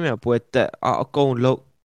သွားရှိသမျှပွဲတက်အကုန်လုံး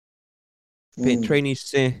ပြီး training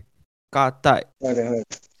စင်ကာတိုက်ဟုတ်တယ်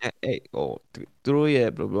အဲ့ဟိုသူတို့ရဲ့ဘ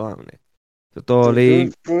ယ်လိုပြောရမလဲတော်တော်လေး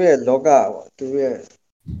သူတို့ရဲ့လောကပေါ့သူ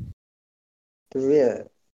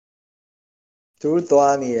တို့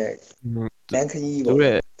သွားနေတဲ့လမ်းခရီးပေါ့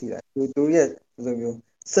ဒီလားသူတို့ရဲ့ဘယ်လိုမျိုး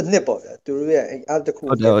စနစ်ပေါ့ဗျာသူတို့ရဲ့အဲ့အတခု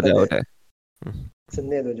ဟုတ်တယ်စ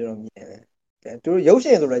နစ်လို့ကျွန်တော်မြင်တယ်သူတို့ရုပ်ရှ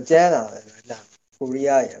င်ဆိုတော့ကျန်းတာပဲလားကိုရီး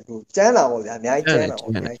ယားရဲ့အခုကျန်းတာပေါ့ဗျာအများကြီးကျန်းတာ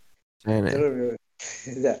ပေါ့ဗျာသူတို့မျိုး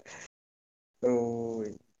ဟို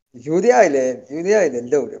ယူဒီအိုင်လည်း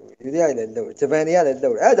လုပ်တယ်ယူဒီအိုင်လည်းလုပ်ဂျပန်တွေကလည်းလု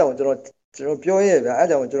ပ်တယ်အဲ့အကြောင်းကျွန်တော်ပြောရဲဗျာအဲ့အ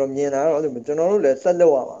ကြောင်းကျွန်တော်မြင်လာတော့ကျွန်တော်တို့လည်းဆက်လု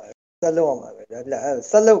ပ်ရမှာပဲဆက်လု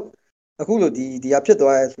ပ်အခုလို့ဒီဟာဖြစ်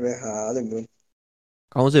သွားရဲဆိုတဲ့ဟာအဲ့လိုမျိုး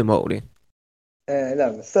ကောင်းစင်မဟုတ်လေအဲ့ဒါ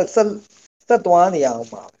ဆက်သွားနေရအောင်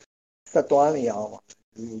ပါဆက်သွားနေရအောင်ပါ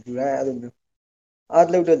လူတိုင်းအဲ့လိုမျိုးအား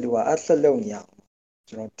လုပ်တဲ့လူကအားဆက်လုပ်နေရအောင်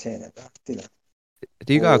ကျွန်တော်ထင်တယ်ဗျာသိလားအ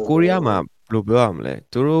ဓိကကိုရီးယားမှာဘယ်လိုပြောရမလဲ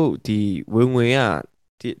သူတို့ဒီဝင်ငွေက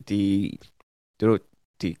ဒီသူတို့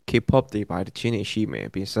ဒီ K-pop တွေပါတချင်းနေရှိမယ်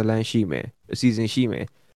ပြီးဇလန်ရှိမယ်အစီအစဉ်ရှိမယ်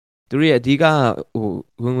သူတို့ရဲ့အဓိကဟို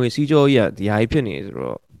ဝင်ငွေစီးကြောကြီးကဒီဟာကြီးဖြစ်နေဆို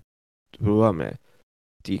တော့ဘယ်လိုရမလဲ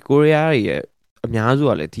ဒီကိုရီးယားရဲ့အများစု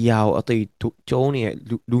ကလည်းဒီဟာကိုအသေးကျုံးနေ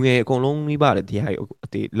လူငယ်အကုန်လုံးမိပါလေဒီဟာကိုအ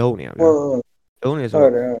သေးလုံးနေရဗျာလုံးနေဆို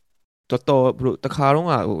တော့တော်ဘလို့တခါတော့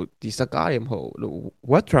ဟိုဒီစကားတွေမဟုတ်လို့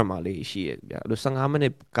web drama လေးရှိရဗျာလို့15မိန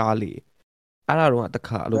စ်ကားလေးအဲ့ဒါတော့တ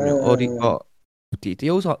ခါအဲ့လိုမျိုး audio ဒီတ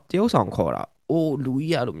ရုတ်ဆောင်ခေါ်တာအိုးလူ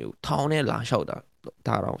ကြီးအဲ့လိုမျိုးထောင်နဲ့လာလျှောက်တာ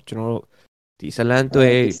ဒါတော့ကျွန်တော်တို့ဒီဇလန်တွဲ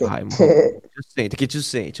ဘာမှမဟုတ်ဘူး just say တကယ် just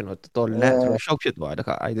say ကျွန်တော်တော်တော်လက်ကျွန်တော် shock ဖြစ်သွားတယ်တ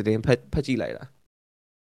ခါအဲ့ဒီတင်ဖက်ကြည့်လိုက်တာ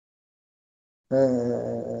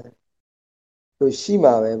သူရှိ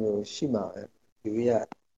မှာပဲဘလို့ရှိမှာပဲလူရ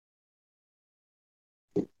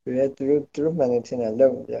သူတို့မှန်တယ်ထင်တယ်လော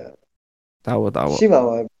က်ကြ ဒါပေါ့ရှိမှာ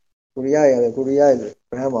ပါကိုရီးယားရတယ်ကိုရီးယားရတယ်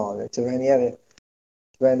brand မှာပဲဂျပန်နေရတယ်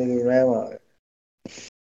ဂျပန်နေ brand မှာပဲ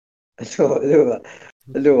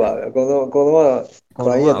အဲ့လိုပါပဲအကုန်လုံးက အကုန်လုံး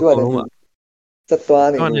ကအကုန်လုံးက စက်သွား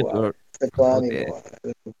နေ ကျွန် လို့ တော် ပါ နဲ့ စက်သွား ဟုတ် နေ တယ် လို့ပါ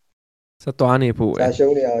ဆက်သွားနေဖို့ပဲ စာ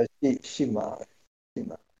ရှုံးနေအောင်ရှိမှာရှိ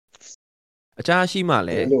မှာ အချားရှိမှလ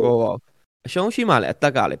ည်း အဲ့လို ဟိုအရှုံးရှိမှလည်းအသ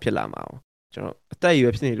က်ကလည်းဖြစ်လာမှာ哦ကျွန်တော်အသက်အရွ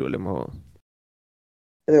ယ်ဖြစ်နေလို့လည်းမဟုတ်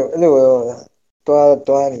အဲ့လို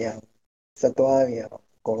သွားနေရစက်သွားနေရ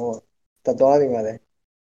အကုန်လုံးစက်သွားနေမှာလေ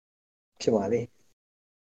ဖြစ်ပါလေ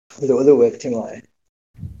အဲ့လိုပဲထင်ပါလေ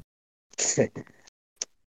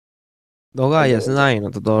လောကရဲ့စဉ်းစားရင်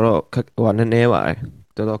တော့တော်တော်ခက်ဟိုနည်းနည်းပါတယ်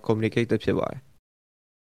တော်တော် complicated ဖြစ်ပါတယ်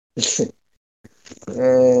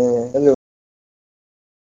အဲ့လို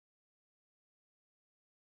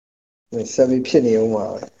ဆက်ပြီးဖြစ်နေအောင်ပါ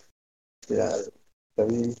ပဲဒါဆက်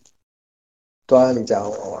ပြီးသွားနေကြအော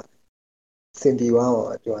င်ပါစင်တီဝါပါ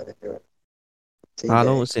ကြွားတယ်ပြော အား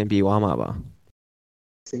လုံးအဆင်ပြေသွားမှာပါ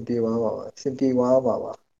စင်တီဝါပါစင်တီဝါ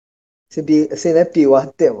ပါစင်ပြေအစင်လည်းပြေဝါ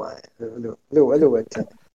တက်ပါတယ်အဲ့လိုပဲထင်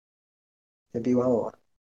စင်တီဝါပါ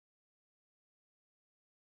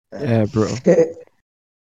yeah bro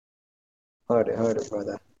ဟုတ်တယ်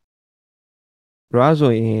brother bro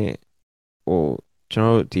ဆိုရင်ဟိုကျွန်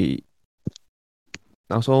တော်တို့ဒီ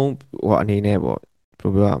နောက်ဆုံးဟိုအနေနဲ့ပေါ့ဘယ်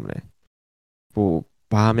လိုပြောရမလဲဟို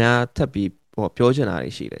ဘာများထပ်ပြီးဟိုပြောချင်တာ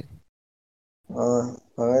တွေရှိလဲ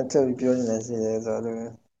ဘာပဲထပ်ပြီးပြောနေရှိတယ်ဆို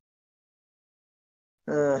တော့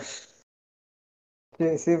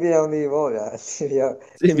စင်ပြေအောင်နေပေါ့ဗျာစင်ပြေအောင်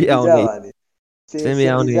စင်ပြေအောင်နေ ပါလေ စင်ပြေ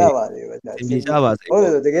အောင်နေ ကြပါလေဗျာ စင်ပြေကြပါစေ ဟုတ်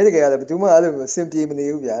ပေါ့ တယ်တကယ်ကလည်းဘယ်သူမှအဲ့လိုမျိုးစင်ပြေမနေ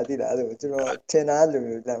ဘူးဗျာသိလားအဲ့လိုကျွန်တော်ထင်တာအဲ့လို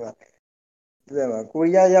မျိုးတမ်းပါကို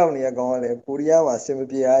ရီးယားရောက်နေတဲ့ကောင်ကလည်းကိုရီးယားမှာစင်မ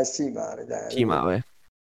ပြေအားရှိမှာလေကြာ ရှိမှာပဲ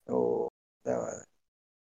ဟိုတမ်းပါ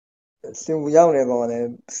စင်ဘူးရောက်နေကောင်ကလည်း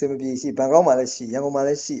စင်မပြေရှိဘန်ကောက်မှာလည်းရှိရန်ကုန်မှာလ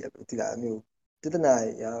ည်းရှိသိလားအမျိုးပြဿနာ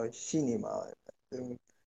ရှိနေမှာ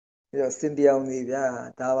ပြီးတော့စင်ပြေအောင်နေဗျာ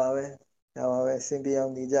ဒါပါပဲစင်ပြေအော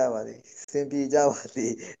င်နေကြပါလေစင်ပြေကြပါလေ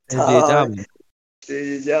စင်ပြေကြမှာ စင်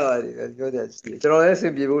ပြေကြပါလေပြောတယ်ကျွန်တော်လည်းစ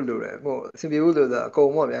င်ပြေဖို့လိုတယ်ဟိုစင်ပြေဖို့လိုတာအကု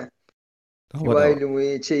န်ပေါ့ဗျာ တော့ ဒီ ပေါ့ ဝို တော့ င်းလူငွေ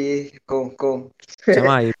ချေးကုန် ကျ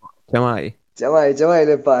မကြီးပေါ့ကျမကြီး ကျမကြီး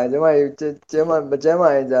လည်းပါတယ်ကျမကြီးမကျမ်းမာ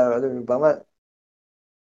ရင်ကြတော့အဲ့လိုဘာမှ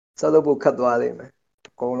ဆက်လုပ်ဖို့ခတ်သွားလိမ့်မယ်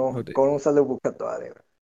အကုန်လုံး ဟုတ်တယ် ဆက်လုပ်ဖို့ခတ်သွားလိမ့်မယ်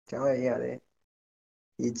ကျမကြီးရတယ်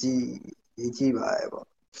ရေးကြီးပါရဲ့ပေါ့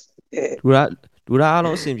လူသားအား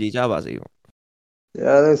လုံးအဆင်ပြေကြပါစေပေါ့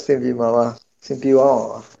ဒါလည်းစင်ပြေမှာပါစင်ပြေအောင်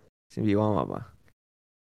ပါ အဆင်ပြေသွားမှာပါ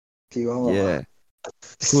ပြေအောင်ပါ yeah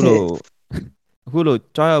အခုလို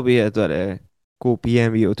ကြောက်ရောက်ပေးရတဲ့အတွက်လည်းကို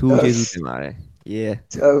BNB ကိုအထူးကျေးဇူးတင်ပါတယ် yeah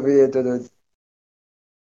ကျော်ပြီးတော်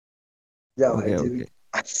ရပါ okay ကျေး okay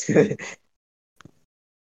ဇူး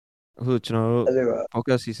အခုကျွန်တော်တို့ အဲ့လိုပါ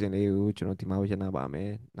podcast season လေးကိုကျွန်တော်ဒီမှာပဲရှင်းထားပါမယ်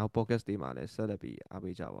နောက် podcast တွေမှာလည်းဆက်လက်ပြီးအား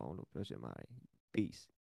ပေးကြပါအောင်လို့ပြောချင်ပါတယ် peace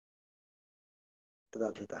တဒါ